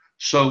lose.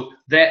 So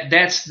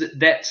that's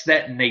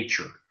that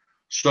nature.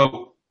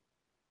 So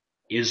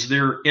is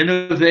there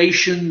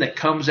innovation that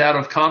comes out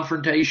of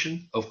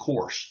confrontation? Of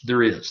course,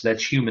 there is.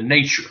 That's human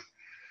nature.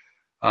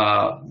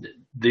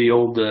 The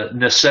old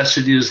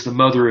necessity is the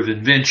mother of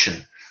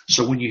invention.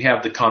 So when you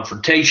have the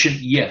confrontation,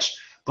 yes.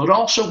 But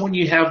also when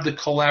you have the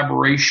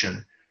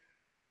collaboration,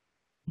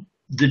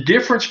 the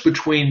difference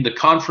between the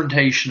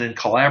confrontation and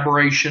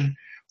collaboration,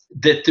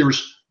 that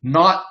there's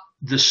not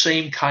the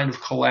same kind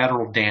of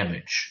collateral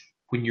damage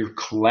when you're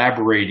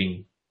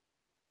collaborating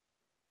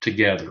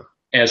together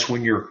as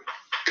when you're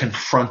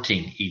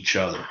confronting each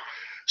other.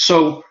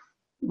 So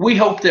we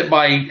hope that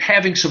by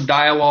having some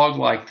dialogue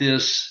like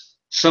this,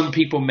 some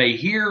people may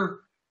hear,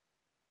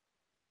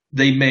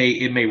 it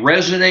may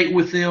resonate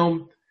with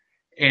them,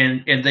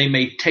 and they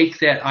may take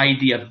that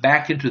idea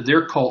back into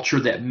their culture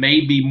that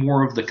may be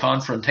more of the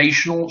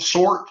confrontational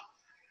sort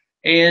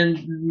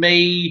and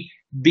may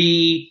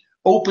be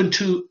open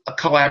to a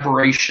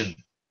collaboration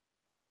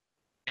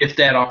if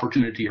that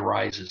opportunity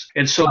arises.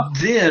 And so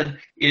then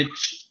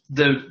it's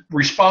the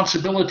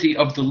responsibility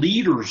of the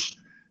leaders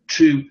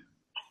to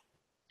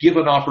give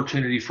an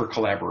opportunity for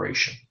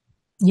collaboration.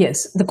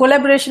 Yes, the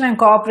collaboration and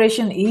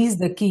cooperation is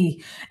the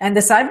key, and the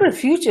cyber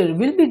future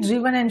will be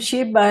driven and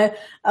shaped by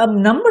a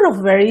number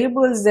of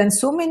variables and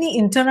so many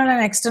internal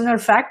and external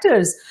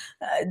factors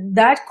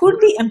that could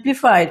be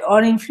amplified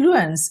or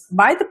influenced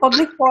by the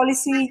public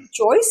policy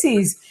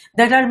choices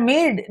that are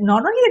made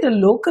not only at a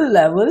local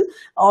level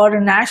or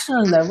a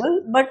national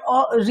level, but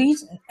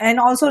and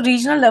also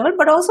regional level,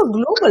 but also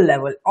global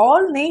level.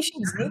 All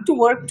nations need to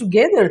work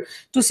together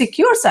to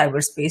secure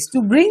cyberspace,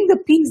 to bring the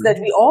peace that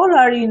we all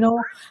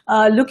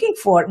are, looking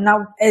for.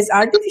 Now, as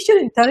artificial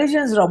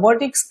intelligence,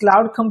 robotics,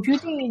 cloud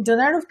computing,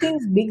 Internet of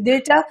Things, big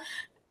data,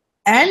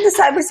 and the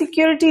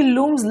cybersecurity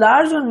looms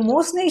large on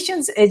most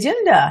nations'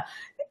 agenda,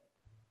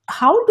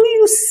 how do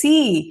you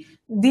see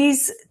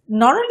these,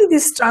 not only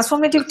this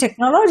transformative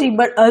technology,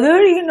 but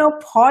other,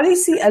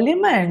 policy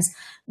elements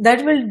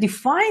that will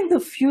define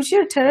the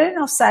future terrain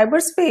of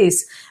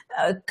cyberspace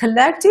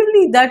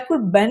collectively that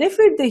could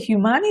benefit the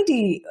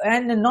humanity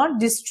and not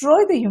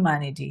destroy the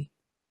humanity?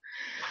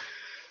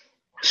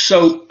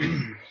 So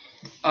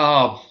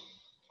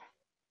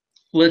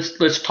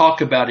let's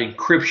talk about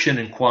encryption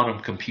and quantum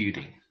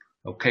computing.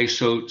 Okay,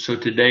 so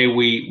today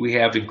we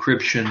have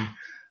encryption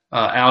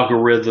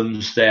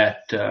algorithms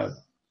that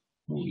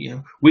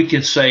we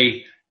can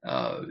say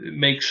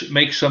make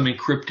some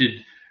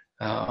encrypted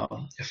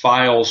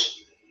files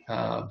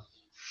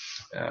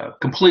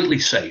completely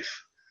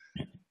safe.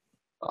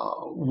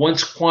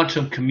 Once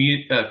quantum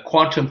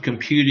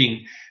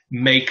computing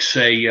makes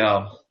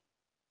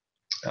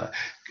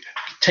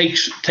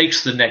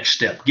takes the next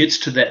step, gets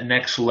to that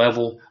next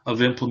level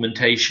of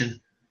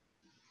implementation,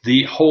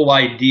 the whole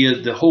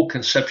idea, the whole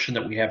conception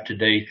that we have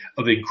today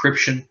of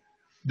encryption,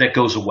 that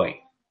goes away.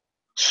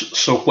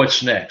 So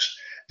what's next?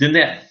 Then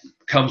that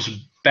comes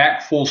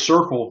back full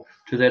circle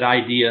to that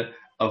idea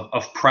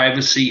of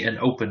privacy and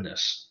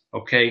openness.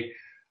 Okay,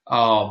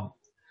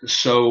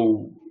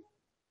 so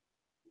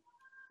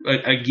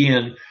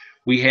again,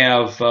 we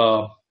have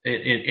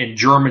in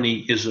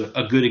Germany is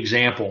a good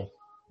example.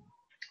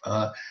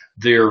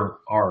 There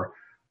are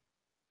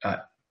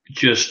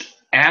just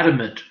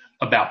adamant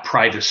about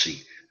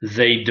privacy.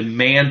 They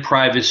demand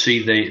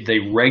privacy. They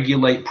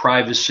regulate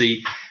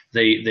privacy.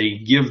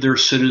 They give their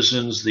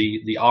citizens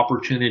the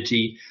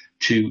opportunity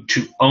to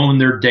own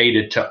their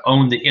data, to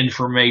own the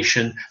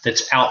information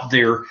that's out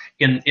there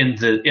in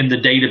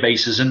the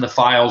databases, in the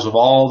files of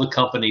all the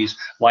companies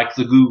like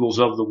the Googles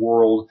of the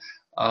world.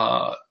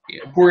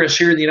 Whereas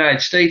here in the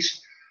United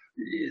States,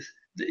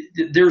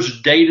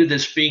 there's data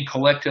that's being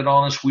collected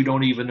on us. We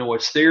don't even know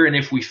it's there. And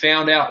if we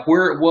found out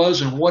where it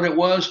was and what it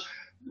was,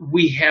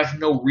 we have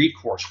no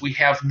recourse. We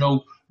have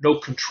no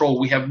control.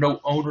 We have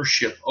no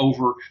ownership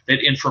over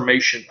that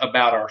information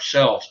about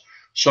ourselves.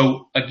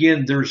 So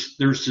again, there's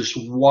this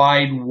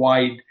wide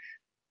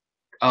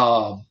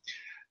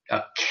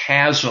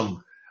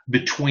chasm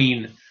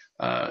between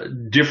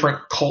different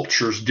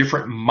cultures,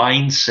 different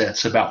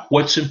mindsets about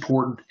what's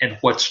important and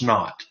what's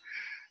not.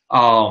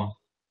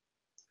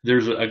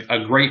 There's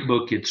a great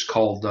book. It's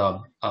called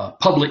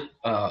Public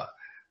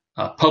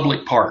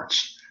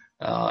Parts,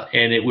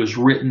 and it was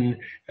written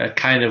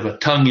kind of a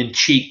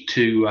tongue-in-cheek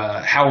to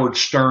Howard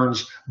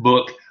Stern's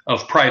book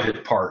of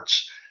Private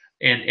Parts.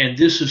 And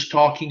this is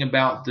talking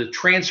about the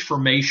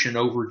transformation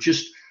over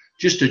just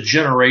a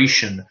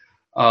generation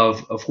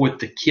of what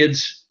the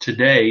kids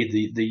today,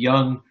 the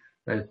young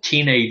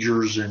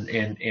teenagers and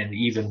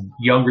even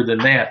younger than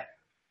that,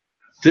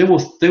 they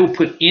will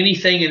put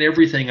anything and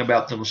everything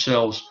about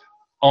themselves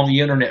on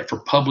the internet for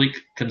public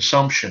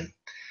consumption.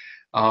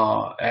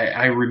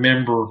 I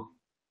remember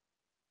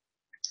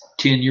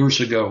 10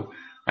 years ago,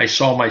 I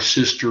saw my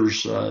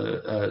sister's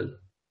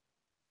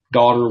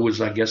daughter was,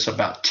 I guess,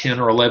 about 10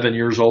 or 11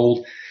 years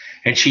old,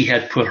 and she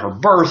had put her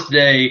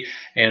birthday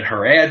and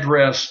her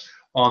address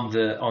on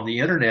the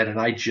internet, and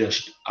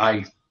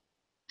I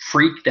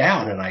freaked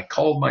out, and I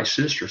called my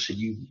sister, said,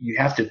 you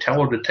have to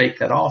tell her to take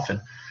that off. And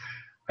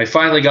I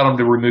finally got them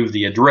to remove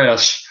the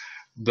address,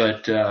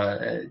 but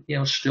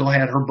still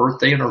had her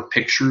birthday and her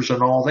pictures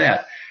and all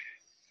that.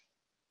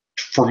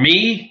 For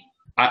me,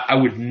 I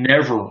would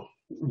never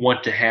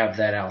want to have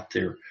that out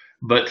there.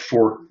 But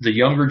for the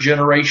younger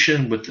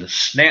generation with the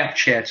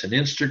Snapchats and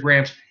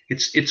Instagrams,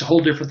 it's a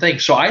whole different thing.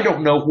 So I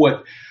don't know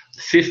what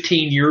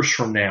 15 years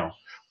from now,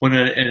 when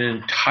an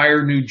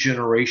entire new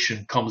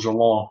generation comes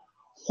along,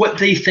 what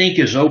they think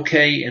is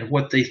okay and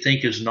what they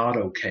think is not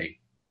okay.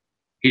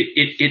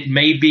 It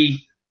may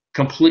be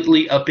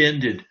completely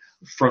upended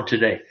from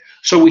today.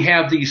 So we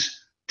have these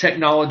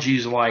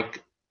technologies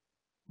like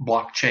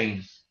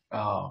blockchain,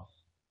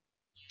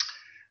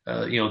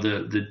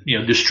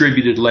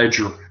 distributed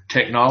ledger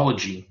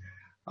technology.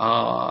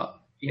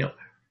 You know,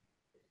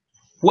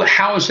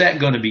 how is that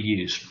going to be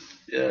used?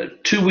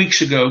 2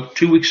 weeks ago,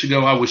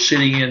 I was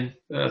sitting in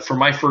for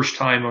my first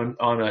time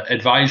on an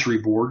advisory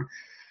board,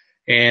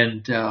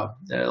 and a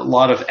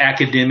lot of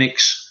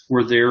academics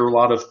were there, a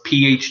lot of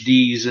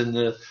PhDs in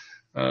the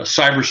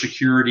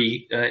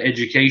cybersecurity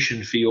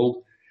education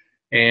field,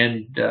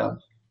 and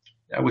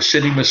I was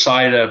sitting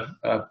beside a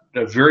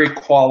very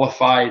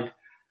qualified,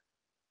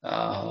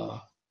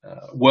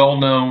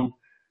 well-known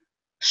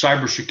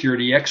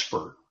cybersecurity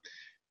expert,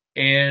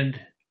 and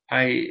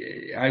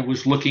I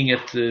was looking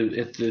at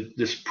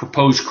this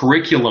proposed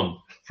curriculum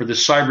for the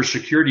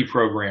cybersecurity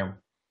program,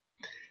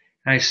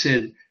 and I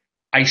said,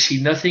 I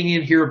see nothing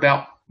in here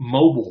about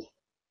mobile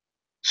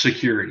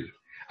security.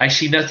 I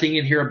see nothing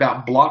in here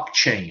about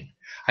blockchain.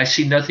 I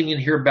see nothing in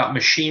here about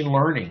machine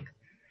learning.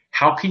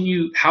 How can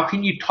you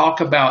talk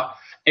about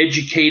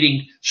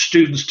educating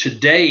students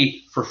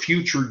today for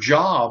future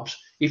jobs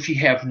if you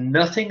have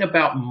nothing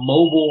about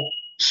mobile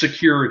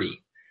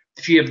security,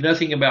 if you have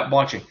nothing about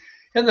blockchain?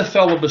 And the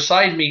fellow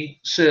beside me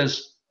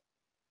says,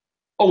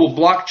 oh, well,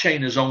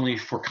 blockchain is only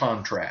for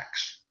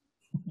contracts.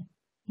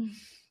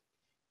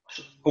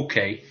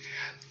 Okay.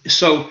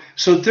 So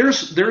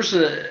there's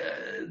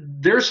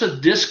a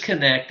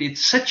disconnect.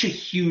 It's such a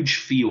huge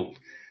field.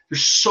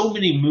 There's so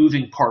many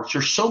moving parts.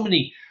 There's so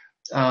many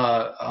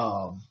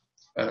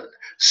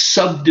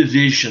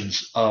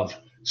subdivisions of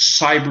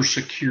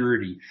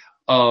cybersecurity,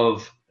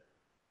 of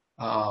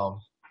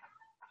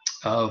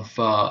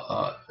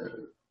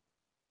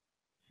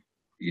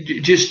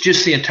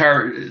just the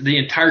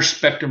entire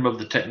spectrum of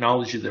the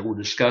technology that we're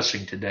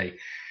discussing today,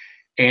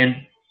 and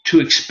to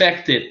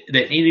expect that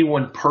any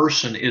one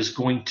person is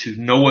going to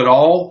know it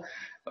all,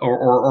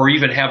 or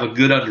even have a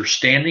good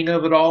understanding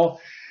of it all,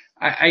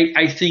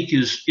 I think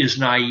is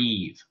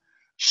naive.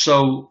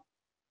 So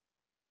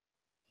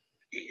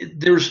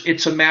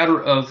it's a matter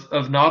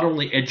of not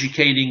only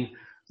educating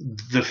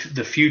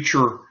the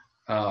future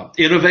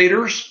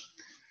innovators,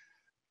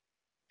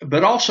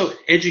 but also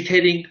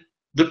educating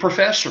the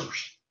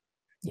professors,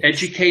 yes,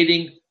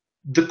 educating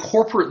the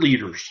corporate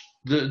leaders,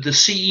 the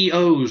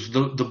CEOs,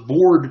 the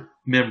board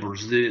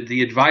members,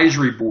 the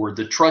advisory board,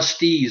 the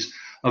trustees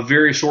of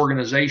various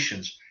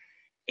organizations,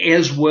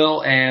 as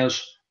well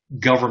as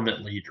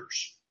government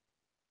leaders,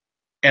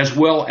 as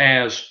well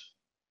as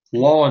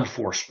law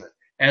enforcement,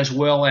 as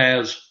well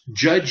as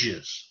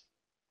judges,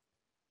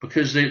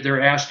 because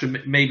they're asked to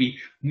maybe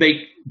make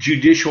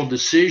judicial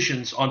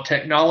decisions on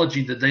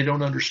technology that they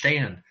don't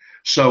understand.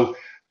 So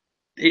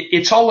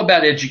it's all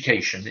about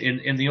education,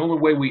 and the only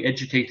way we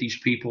educate these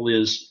people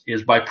is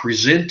by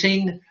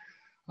presenting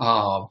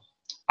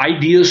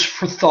ideas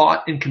for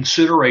thought and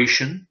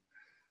consideration,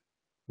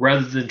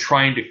 rather than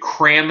trying to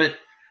cram it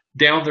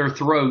down their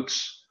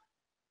throats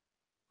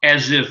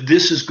as if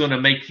this is going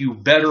to make you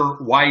better,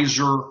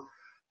 wiser,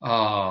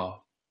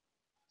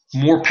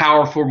 more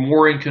powerful,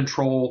 more in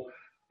control,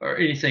 or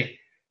anything.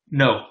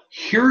 No,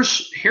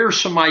 here's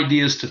some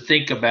ideas to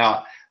think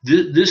about.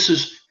 This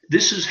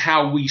is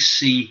how we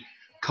see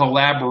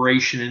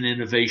collaboration and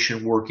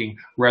innovation working,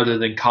 rather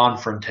than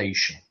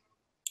confrontation.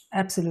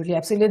 Absolutely,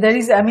 absolutely. There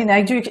is, I mean,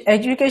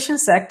 education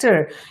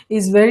sector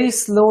is very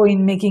slow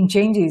in making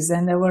changes,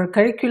 and our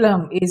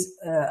curriculum is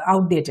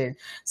outdated.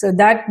 So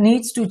that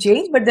needs to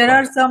change. But there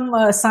are some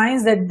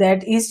signs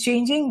that is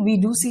changing. We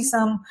do see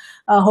some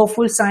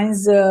hopeful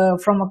signs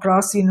from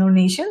across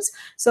nations.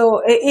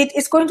 So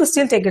it's going to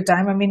still take a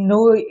time. I mean,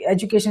 no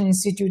education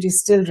institute is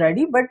still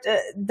ready, but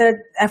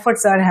the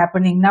efforts are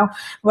happening now.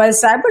 While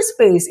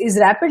cyberspace is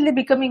rapidly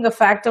becoming a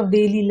fact of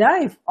daily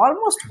life,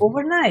 almost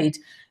overnight,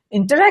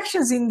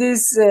 interactions in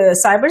this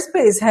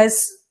cyberspace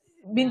has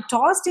been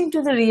tossed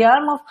into the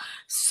realm of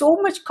so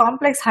much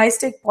complex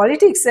high-stake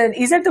politics, and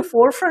is at the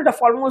forefront of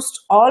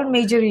almost all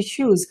major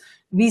issues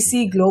we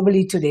see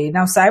globally today.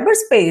 Now,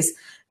 cyberspace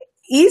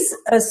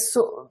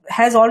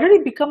has already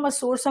become a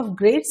source of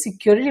great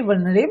security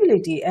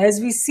vulnerability, as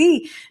we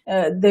see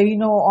the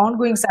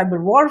ongoing cyber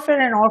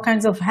warfare and all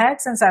kinds of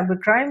hacks and cyber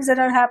crimes that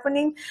are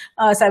happening,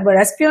 cyber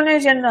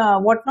espionage and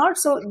whatnot.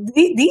 So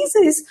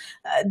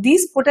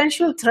these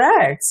potential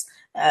threats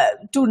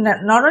to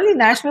not only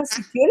national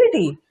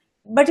security,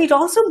 but it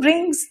also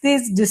brings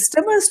this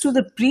disturbance to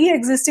the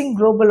pre-existing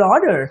global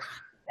order.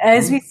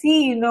 As we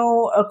see,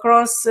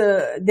 across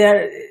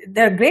there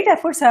are great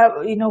efforts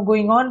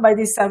going on by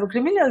these cyber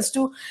criminals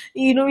to,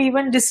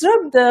 even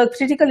disrupt the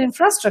critical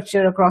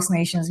infrastructure across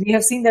nations. We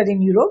have seen that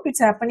in Europe. It's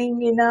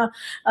happening in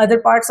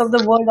other parts of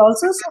the world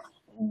also. So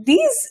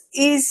this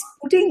is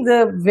putting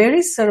the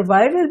very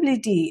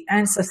survivability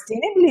and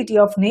sustainability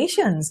of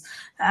nations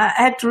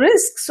at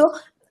risk. So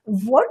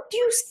what do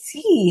you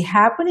see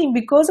happening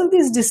because of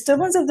this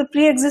disturbance of the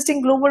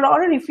pre-existing global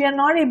order if we are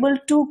not able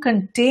to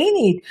contain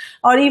it,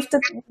 or if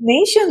the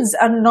nations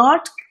are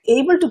not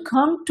able to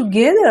come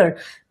together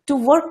to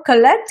work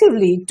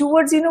collectively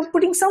towards,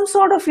 putting some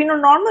sort of,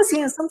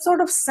 normalcy and some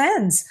sort of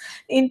sense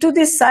into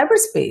this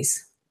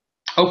cyberspace?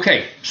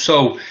 Okay,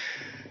 so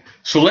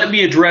let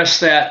me address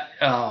that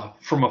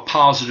from a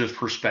positive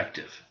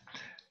perspective.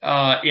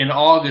 In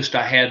August,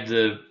 I had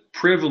the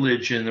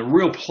privilege and the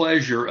real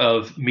pleasure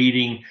of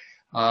meeting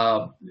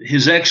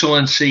His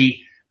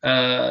Excellency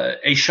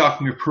Ashok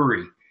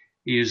Murpuri.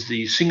 He is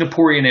the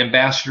Singaporean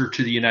ambassador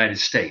to the United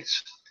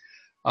States.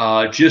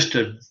 Just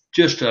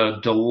a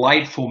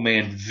delightful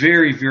man,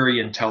 very, very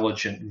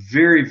intelligent,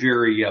 very,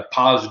 very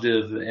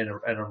positive, and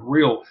a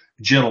real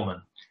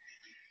gentleman.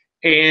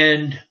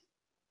 And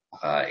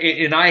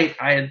I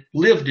had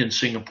lived in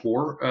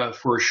Singapore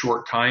for a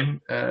short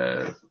time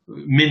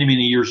many,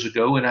 many years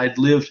ago, and I'd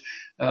lived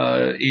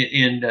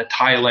in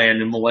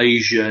Thailand and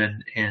Malaysia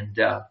and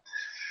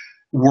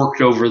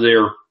worked over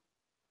there.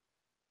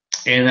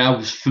 And I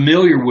was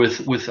familiar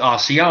with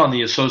ASEAN,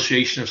 the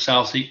Association of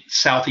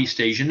Southeast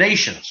Asian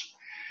Nations.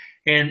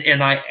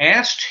 And I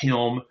asked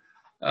him,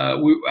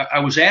 I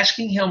was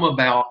asking him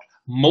about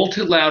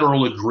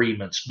multilateral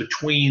agreements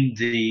between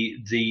the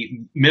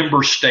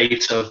member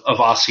states of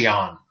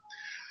ASEAN.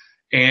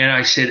 And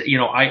I said,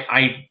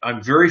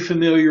 I'm very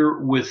familiar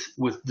with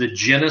the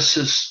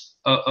genesis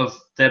of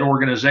that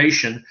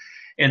organization,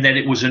 and that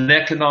it was an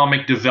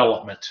economic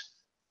development.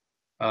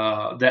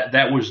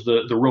 That was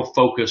the real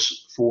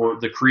focus for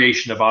the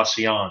creation of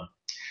ASEAN.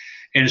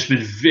 And it's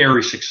been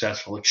very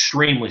successful,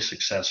 extremely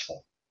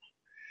successful.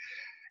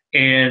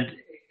 And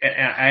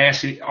I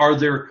asked him, are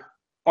there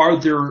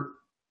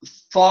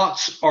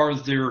thoughts, are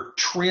there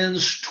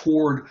trends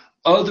toward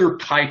other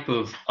type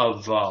of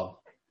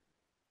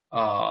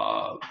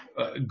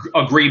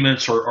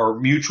agreements or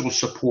mutual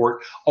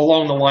support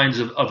along the lines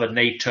of a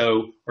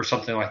NATO or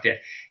something like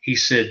that? He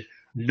said,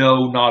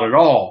 no, not at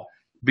all,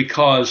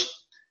 because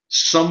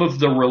some of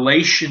the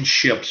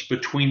relationships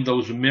between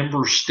those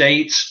member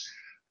states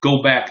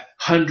go back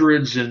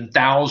hundreds and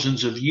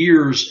thousands of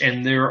years,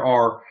 and there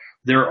are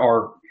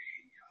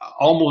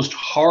almost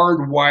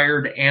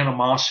hardwired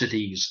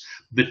animosities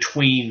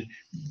between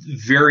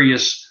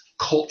various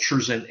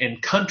cultures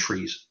and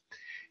countries.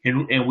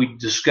 And we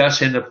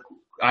discussed, and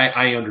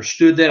I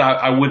understood that.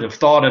 I wouldn't have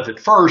thought of it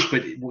first,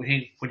 but when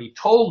he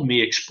told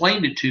me,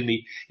 explained it to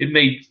me, it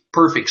made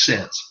perfect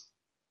sense.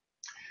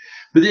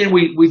 But then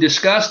we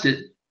discussed it.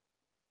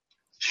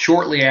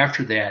 Shortly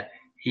after that,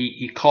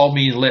 he called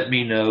me and let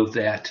me know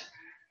that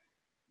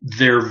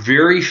their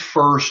very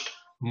first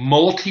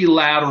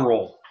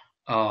multilateral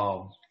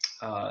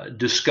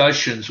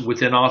discussions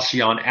within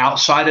ASEAN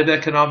outside of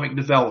economic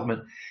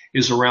development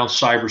is around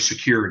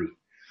cybersecurity.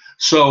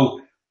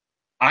 So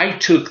I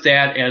took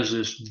that as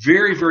this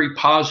very, very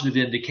positive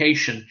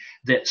indication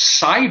that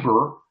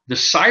the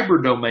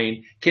cyber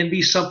domain, can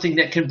be something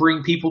that can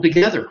bring people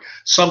together,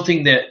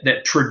 something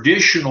that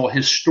traditional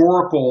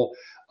historical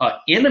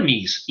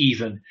enemies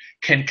even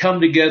can come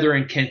together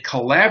and can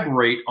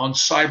collaborate on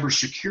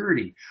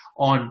cybersecurity,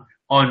 on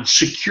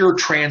secure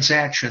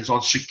transactions,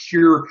 on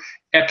secure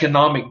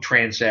economic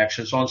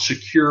transactions, on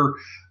secure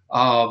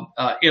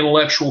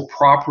intellectual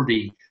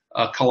property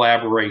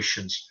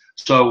collaborations.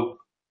 So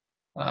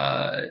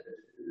there's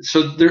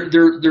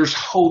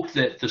hope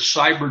that the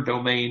cyber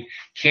domain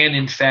can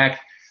in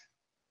fact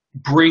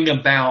bring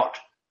about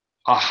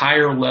a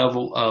higher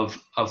level of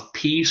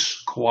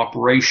peace,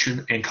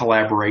 cooperation, and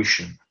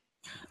collaboration.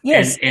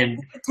 Yes,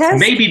 and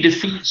maybe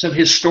defeat some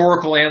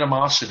historical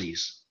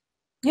animosities.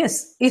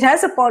 Yes, it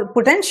has a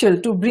potential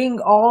to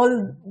bring all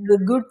the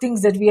good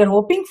things that we are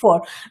hoping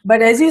for.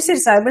 But as you said,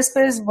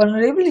 cyberspace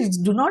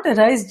vulnerabilities do not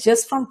arise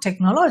just from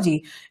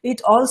technology. It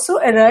also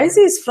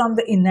arises from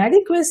the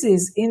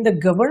inadequacies in the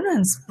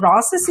governance,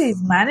 processes,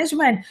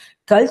 management,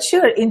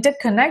 culture,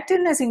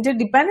 interconnectedness,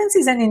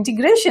 interdependencies, and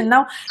integration.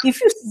 Now, if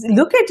you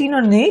look at,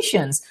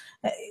 nations,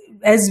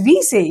 as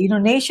we say,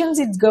 nations,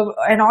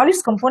 and all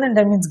its components,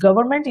 that means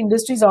government,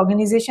 industries,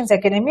 organizations,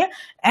 academia,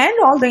 and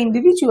all the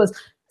individuals.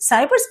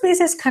 Cyberspace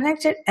has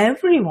connected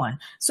everyone.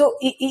 So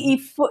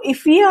if a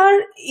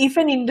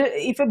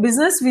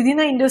business within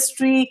an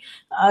industry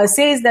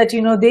says that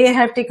they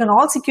have taken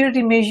all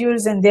security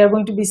measures and they are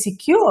going to be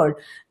secured,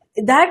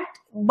 but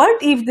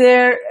if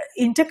their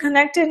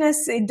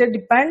interconnectedness,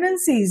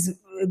 interdependencies,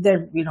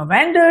 their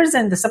vendors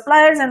and the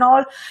suppliers and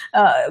all,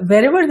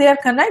 wherever they are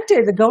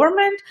connected, the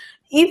government,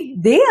 if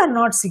they are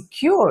not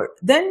secure,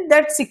 then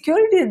that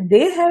security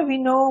they have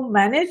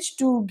managed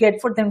to get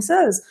for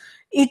themselves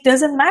it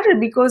doesn't matter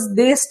because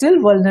they are still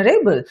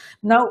vulnerable.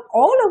 Now,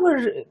 all our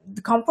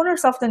the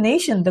components of the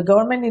nation, the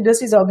government,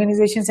 industries,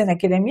 organizations, and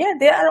academia,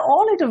 they are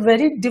all at a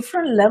very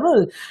different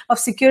level of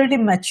security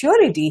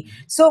maturity.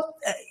 So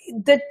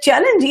the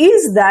challenge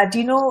is that,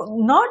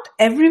 not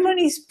everyone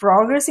is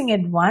progressing,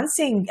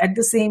 advancing at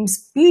the same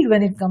speed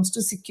when it comes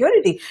to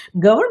security.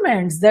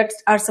 Governments that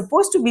are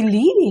supposed to be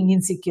leading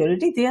in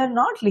security, they are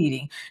not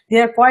leading. They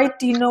are quite,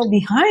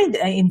 behind,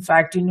 in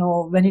fact,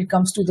 when it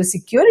comes to the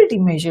security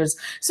measures.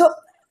 So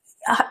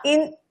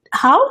in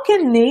how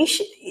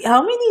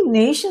many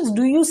nations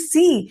do you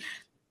see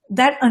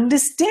that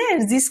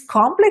understands these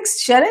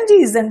complex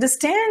challenges,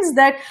 understands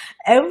that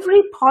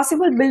every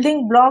possible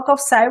building block of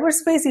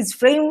cyberspace, its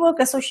framework,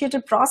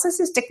 associated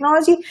processes,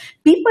 technology,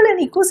 people, and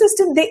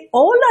ecosystem, they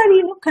all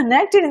are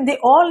connected, and they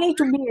all need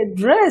to be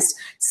addressed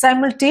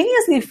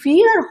simultaneously. If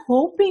we are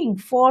hoping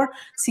for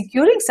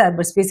securing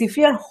cyberspace, if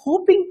we are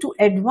hoping to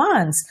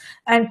advance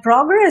and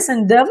progress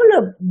and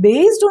develop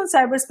based on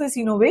cyberspace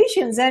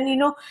innovations, and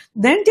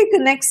then take the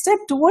next step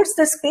towards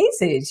the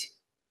space age.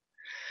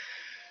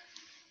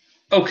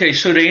 Okay,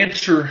 so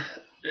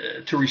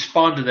to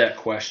respond to that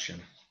question,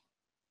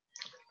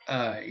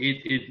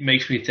 it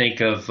makes me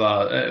think of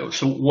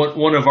so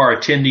one of our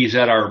attendees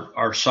at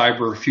our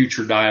Cyber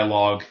Future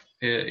Dialogue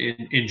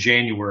in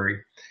January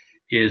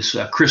is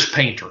Chris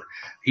Painter.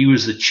 He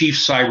was the chief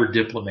cyber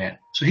diplomat.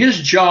 So his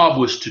job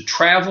was to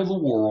travel the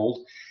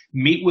world,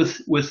 meet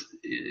with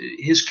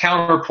his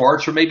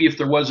counterparts, or maybe if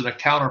there wasn't a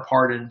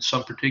counterpart in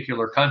some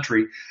particular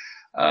country,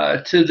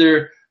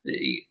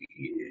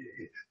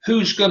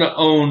 who's going to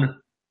own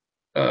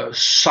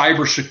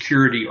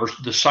cybersecurity or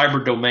the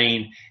cyber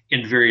domain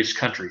in various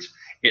countries.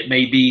 It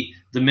may be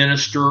the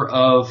Minister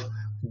of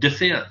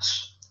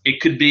Defense.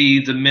 It could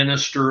be the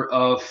Minister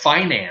of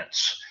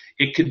Finance.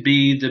 It could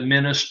be the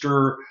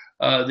Minister,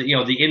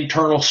 the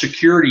Internal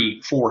Security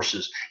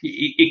Forces.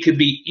 It could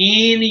be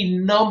any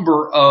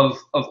number of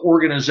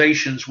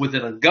organizations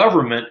within a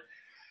government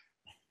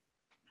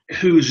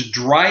who's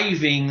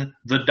driving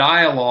the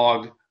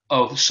dialogue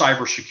of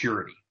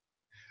cybersecurity.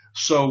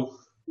 So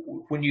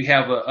when you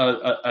have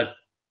a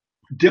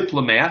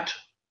diplomat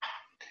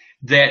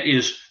that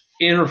is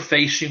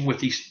interfacing with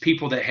these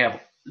people that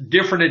have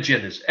different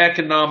agendas,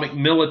 economic,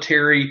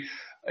 military,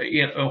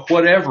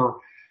 whatever,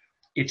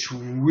 it's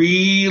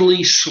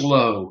really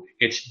slow.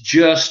 It's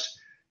just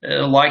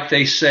like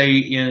they say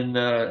in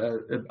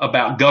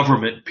about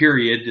government,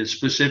 period,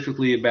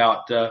 specifically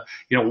about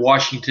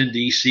Washington,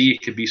 D.C.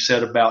 It could be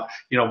said about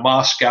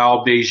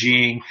Moscow,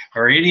 Beijing,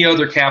 or any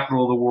other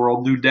capital of the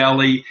world, New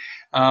Delhi,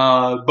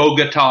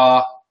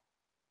 Bogota.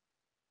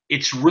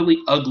 It's really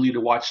ugly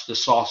to watch the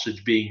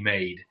sausage being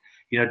made,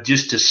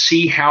 just to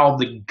see how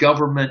the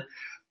government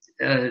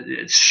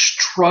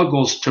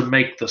struggles to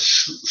make the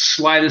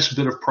slightest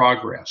bit of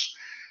progress.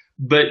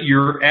 But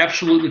you're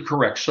absolutely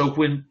correct. So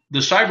when the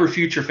Cyber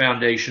Future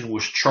Foundation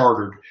was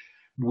chartered,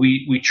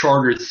 we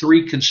chartered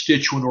 3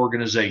 constituent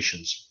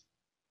organizations.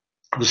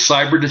 The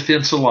Cyber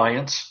Defense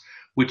Alliance,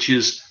 which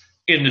is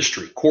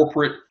industry,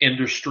 corporate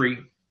industry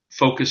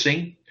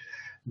focusing.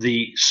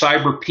 The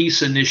Cyber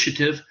Peace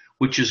Initiative,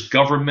 which is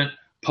government,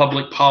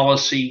 public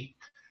policy,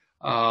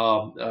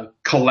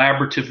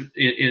 collaborative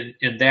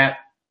in that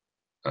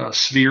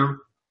sphere,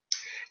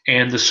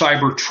 and the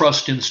Cyber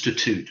Trust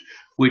Institute,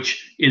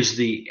 which is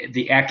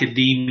the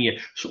academia,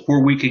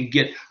 where we can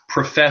get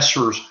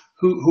professors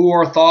who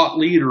are thought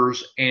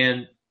leaders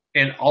and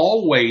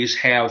always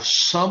have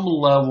some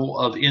level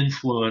of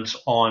influence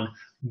on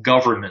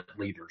government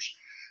leaders.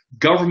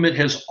 Government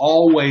has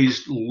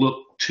always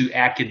looked to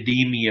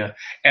academia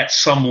at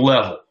some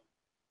level,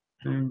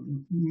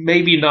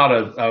 maybe not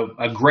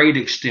a great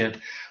extent,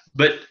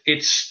 but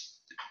it's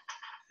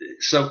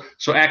so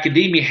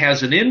academia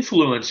has an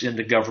influence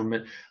into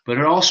government, but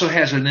it also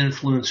has an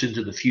influence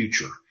into the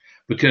future,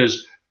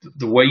 because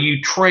the way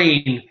you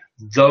train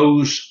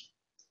those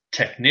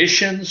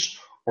technicians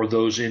or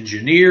those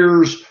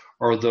engineers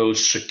or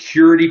those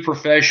security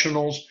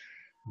professionals,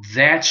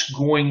 that's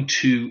going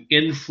to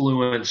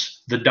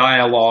influence the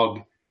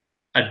dialogue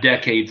a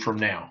decade from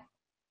now.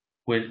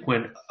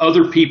 When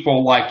other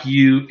people like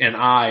you and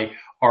I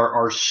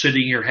are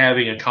sitting here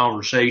having a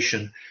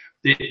conversation,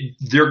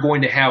 they're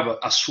going to have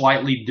a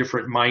slightly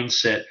different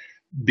mindset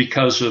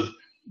because of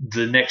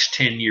the next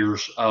 10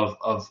 years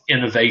of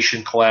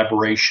innovation,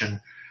 collaboration,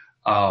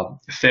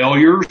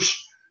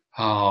 failures,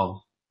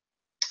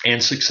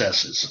 and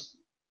successes.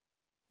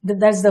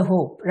 That's the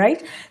hope,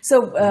 right?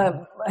 So,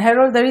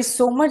 Harold, there is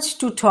so much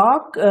to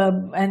talk,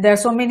 and there are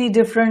so many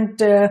different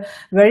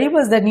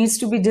variables that needs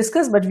to be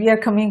discussed, but we are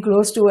coming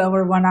close to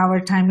our 1 hour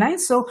timeline.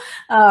 So,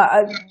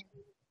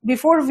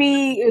 before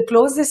we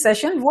close this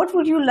session, what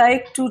would you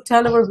like to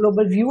tell our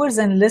global viewers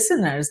and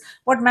listeners?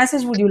 What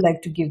message would you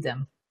like to give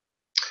them?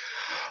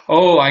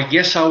 Oh, I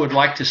guess I would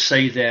like to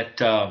say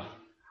that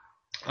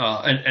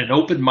an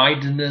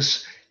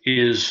open-mindedness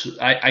is,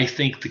 I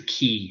think, the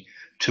key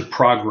to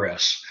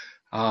progress.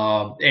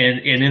 And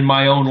in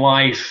my own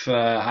life,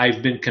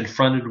 I've been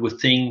confronted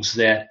with things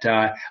that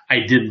I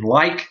didn't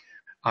like,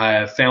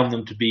 I found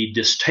them to be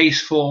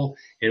distasteful.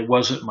 It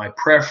wasn't my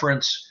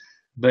preference,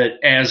 but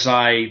as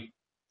I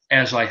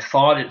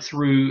thought it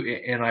through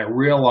and I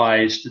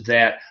realized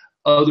that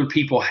other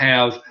people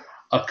have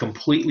a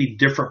completely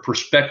different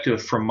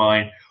perspective from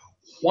mine,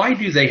 why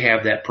do they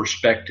have that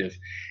perspective?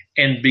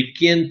 And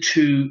begin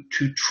to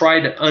try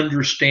to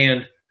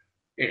understand.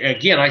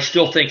 Again, I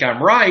still think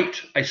I'm right.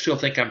 I still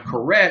think I'm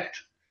correct,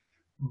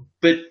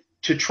 but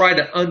to try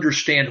to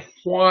understand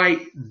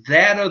why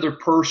that other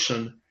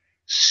person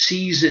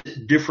sees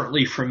it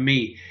differently from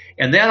me.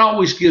 And that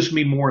always gives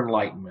me more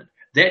enlightenment.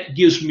 That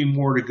gives me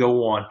more to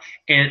go on.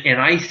 And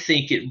I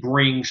think it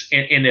brings,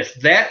 and if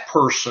that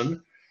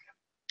person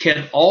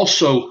can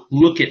also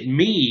look at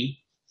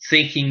me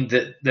thinking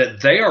that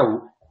they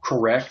are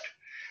correct,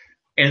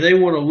 and they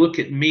want to look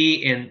at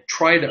me and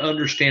try to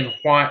understand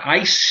why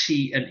I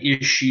see an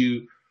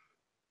issue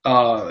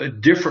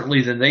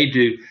differently than they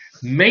do,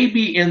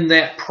 maybe in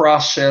that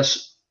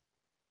process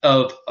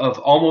of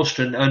almost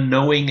an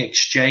unknowing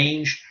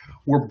exchange,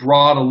 we're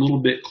brought a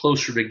little bit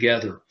closer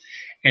together.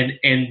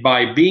 And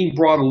by being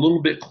brought a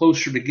little bit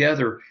closer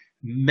together,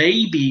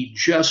 maybe,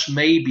 just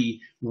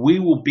maybe, we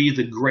will be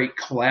the great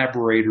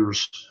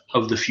collaborators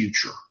of the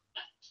future.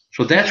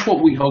 So that's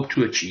what we hope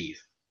to achieve.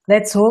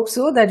 Let's hope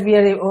so, that we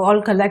are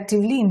all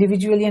collectively,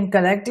 individually and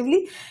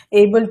collectively,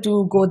 able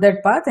to go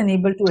that path and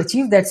able to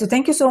achieve that. So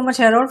thank you so much,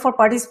 Harold, for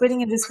participating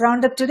in this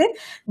roundup today.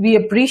 We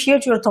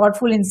appreciate your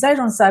thoughtful insight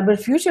on cyber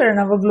future, and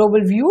our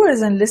global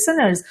viewers and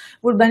listeners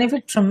would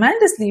benefit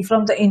tremendously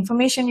from the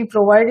information you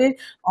provided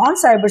on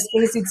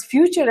cyberspace, its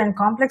future and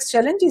complex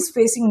challenges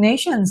facing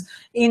nations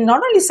in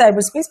not only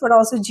cyberspace but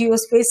also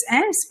geospace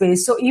and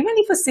space. So even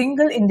if a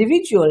single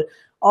individual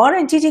or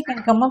entity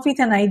can come up with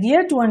an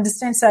idea to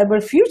understand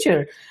cyber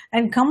future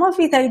and come up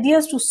with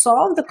ideas to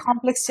solve the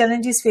complex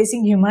challenges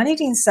facing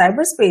humanity in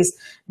cyberspace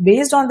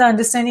based on the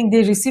understanding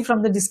they receive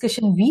from the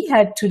discussion we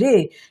had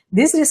today,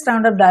 this Risk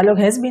Roundup dialogue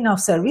has been of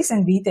service,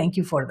 and we thank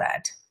you for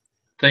that.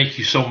 Thank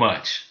you so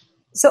much.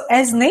 So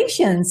as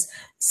nations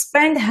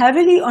spend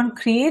heavily on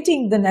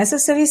creating the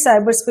necessary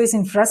cyberspace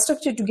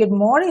infrastructure to get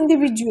more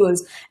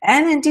individuals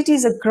and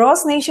entities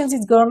across nations,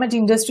 its government,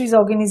 industries,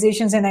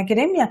 organizations, and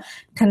academia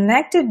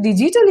connected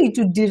digitally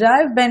to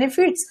derive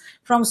benefits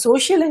from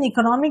social and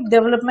economic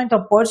development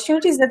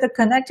opportunities that the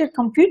connected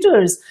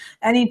computers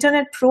and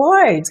internet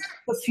provides,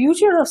 the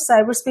future of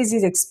cyberspace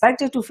is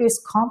expected to face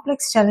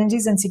complex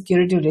challenges and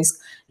security risks.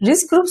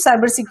 Risk group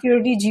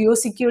cybersecurity,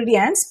 geosecurity,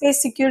 and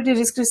space security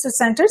risk research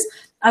centers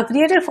are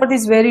created for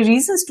these very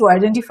reasons, to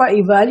identify,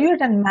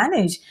 evaluate, and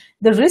manage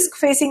the risk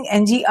facing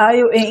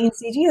NGIOA in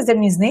CGS, that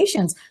means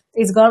nations,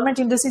 its government,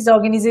 industries,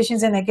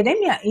 organizations, and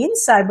academia in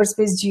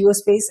cyberspace,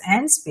 geospace,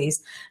 and space.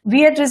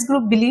 We at Risk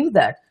Group believe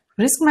that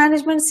risk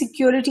management,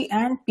 security,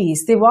 and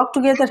peace, they walk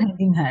together hand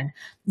in hand.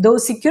 Though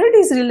security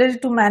is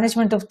related to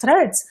management of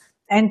threats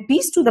and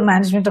peace to the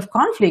management of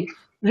conflict,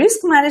 risk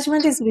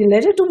management is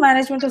related to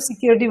management of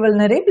security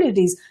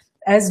vulnerabilities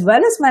as well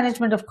as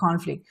management of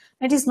conflict.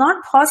 It is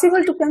not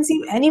possible to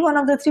conceive any one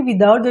of the three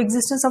without the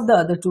existence of the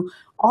other two.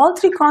 All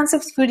three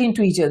concepts fit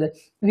into each other.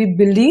 We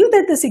believe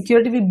that the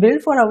security we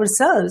build for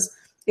ourselves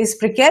is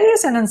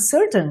precarious and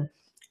uncertain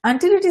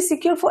until it is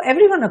secure for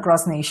everyone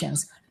across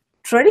nations.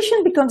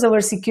 Tradition becomes our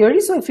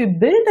security, so if we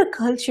build a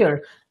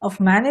culture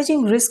of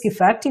managing risk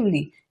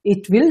effectively,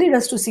 it will lead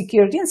us to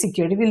security, and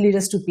security will lead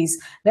us to peace.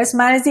 Let's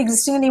manage the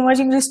existing and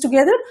emerging risks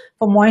together.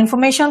 For more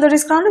information on the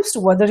Risk Roundups,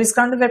 to watch the Risk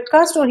Roundup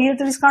webcast or hear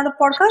the Risk Roundup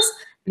podcast,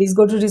 please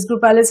go to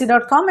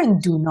riskgroupllc.com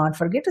and do not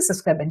forget to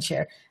subscribe and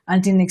share.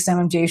 Until next time,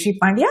 I'm Jayashree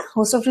Pandya,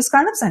 host of Risk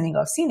Roundup, signing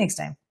off. See you next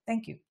time.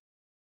 Thank you.